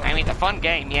lightning strike. I mean, it's a fun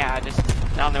game, yeah, just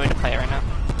not the way to play it right now.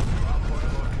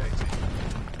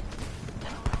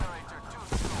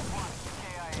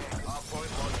 hardpoint located. Hardpoint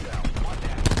locked down.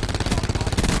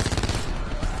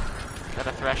 Is that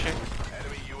a Thresher?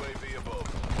 Enemy UAV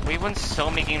above. We won so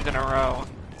many games in a row.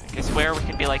 I swear we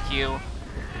can be like you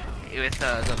with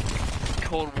the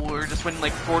Cold War, just win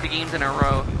like 40 games in a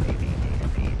row.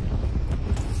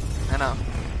 I know.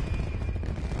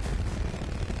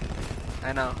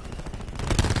 I know.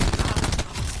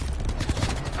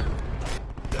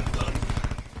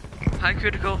 Hi,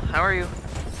 Critical. How are you?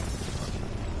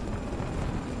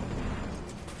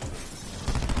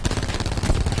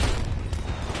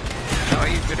 How are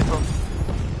you, Critical?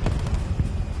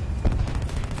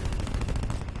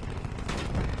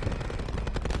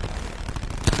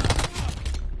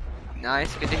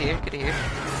 Nice. Good to hear. Good to hear.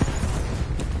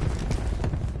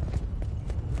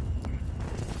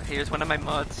 Here's one of my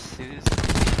mods who's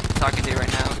talking to you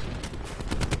right now.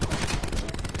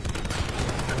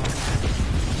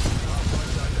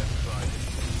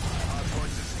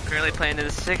 Currently playing to the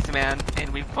 6-man, and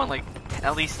we've won like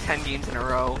at least 10 games in a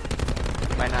row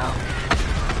by now.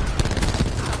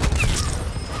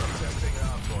 Testing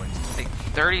hardpoint. Like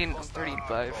 30 and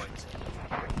 35.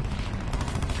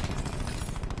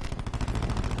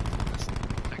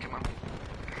 Come on.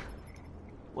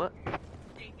 What?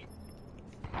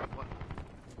 What?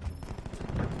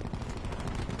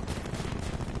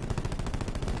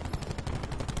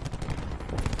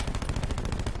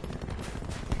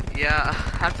 Yeah,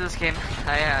 after this game,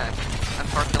 I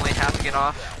unfortunately have to get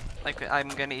off. Like, I'm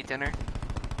gonna eat dinner.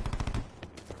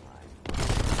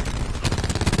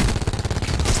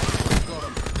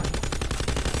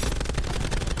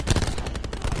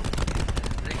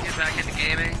 Then get back into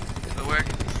gaming, but work.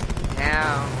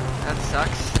 Damn, that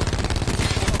sucks.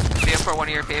 Bo4, one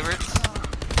of your favorites?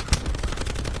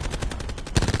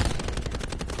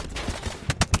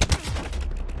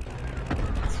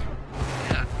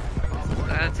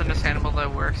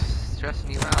 that work's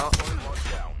stressing you out. Point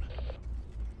locked down.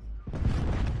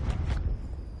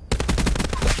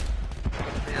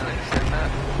 Yeah, like I said that.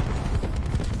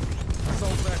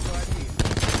 Assault back right here.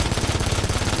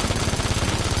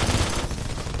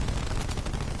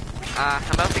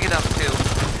 I'm about to get up too.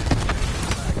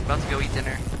 I'm about to go eat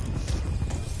dinner.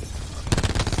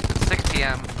 It's 6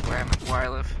 p.m. where I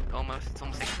live. Almost. It's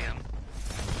almost 6 p.m.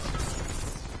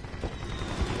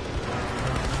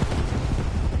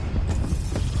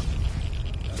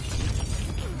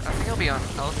 I think I'll be on.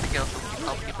 I'll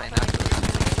keep playing after.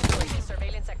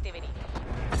 Surveillance activity.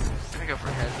 I'm gonna go for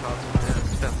headshots with the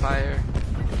Spitfire.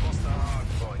 Lost the hard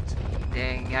point.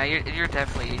 Dang, yeah, you're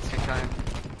definitely Eastern time.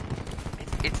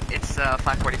 It's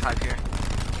 5:45 here.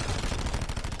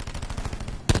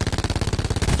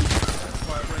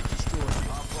 Fire break destroyed.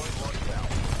 Hard point locked down.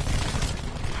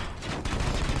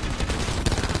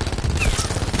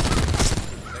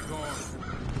 They're gone.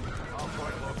 Hard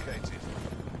point located.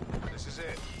 This is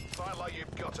it. Fight like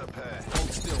you've got a pair.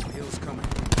 Hold still. Hill's coming.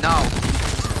 No,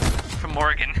 from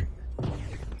Oregon.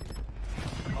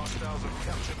 Hostiles have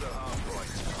captured the hard point.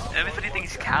 Hard Everybody point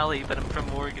thinks locked down. Cali, but I'm from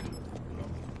Oregon.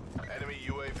 Enemy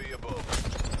UAV above.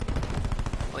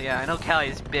 Well, yeah, I know Cali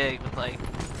is big with like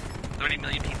 30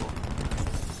 million people.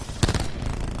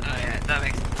 Oh yeah, that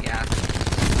makes yeah.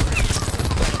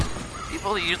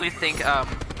 People usually think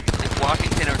like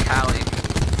Washington or Cali.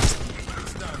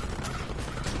 It's done.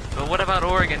 But what about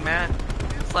Oregon, man?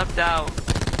 It's left out.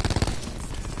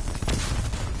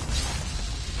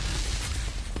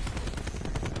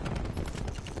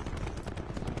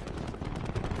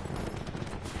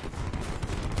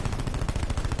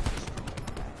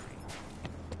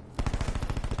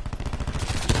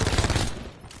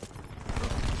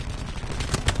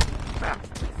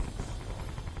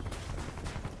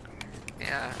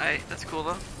 Yeah, that's cool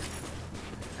though.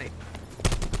 Like,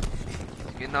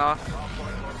 getting off. Hard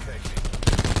point located.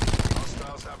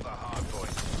 Hostiles have the hard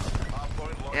point. Hard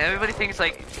point locked Yeah, everybody down. thinks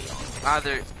like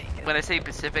either when I say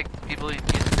Pacific, people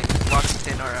usually think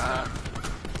Washington or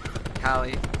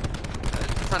Cali.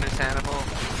 It's understandable.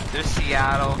 There's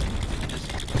Seattle.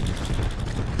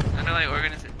 I know like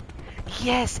Oregon is.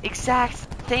 Yes, exact.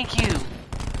 Thank you.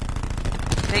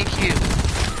 Thank you.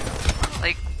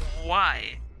 Like,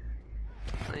 why?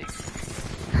 Like,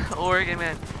 Oregon,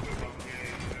 man.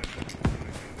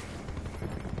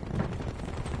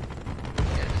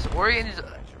 Yeah, just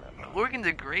Oregon's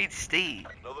a great state,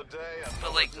 Another day,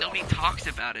 but like nobody talks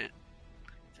about it.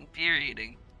 It's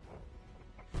infuriating.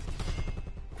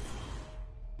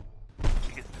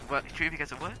 Because, what? True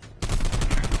because of what?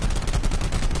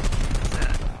 What's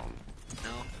that?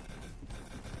 No.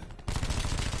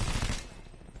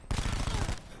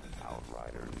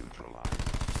 Outrider neutralized.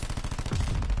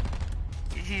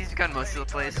 He's got most of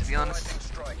the place, to be honest.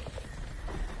 Strike.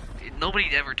 Nobody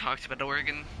ever talks about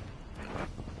Oregon.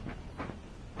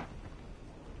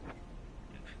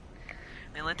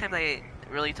 The only time they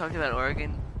really talked about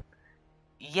Oregon,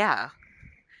 yeah,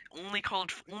 only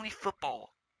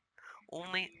football,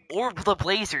 or the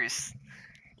Blazers,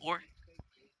 or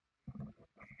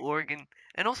Oregon,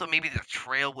 and also maybe the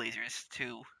Trailblazers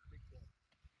too.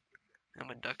 I'm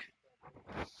a duck.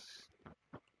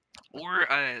 Or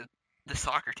the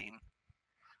soccer team.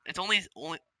 It's only.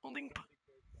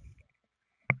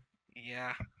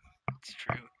 Yeah, it's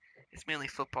true. It's mainly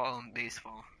football and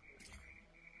baseball.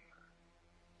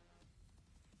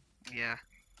 Yeah.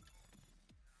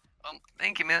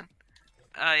 Thank you, man.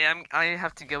 Yeah, I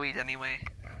have to go eat anyway.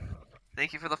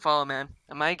 Thank you for the follow, man.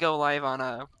 I might go live on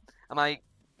I might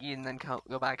eat and then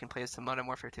go back and play some Modern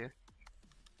Warfare 2.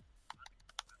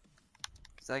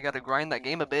 Cause I gotta grind that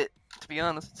game a bit, to be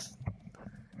honest.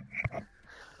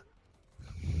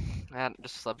 Man,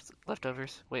 just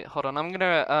leftovers. Wait, hold on. I'm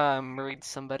gonna raid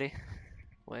somebody.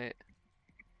 Wait.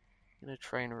 I'm gonna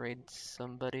try and raid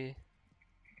somebody.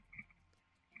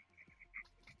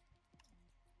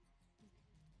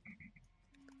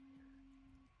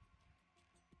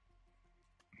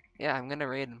 Yeah, I'm gonna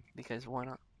raid him because why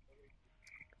not?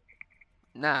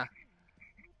 Nah.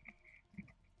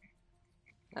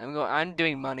 I'm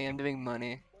doing money. I'm doing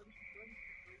money.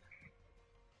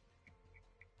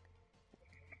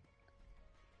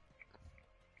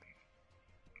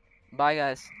 Bye,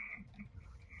 guys.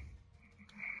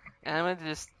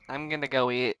 And I'm gonna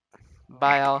go eat.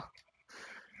 Bye, all.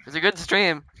 It was a good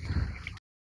stream.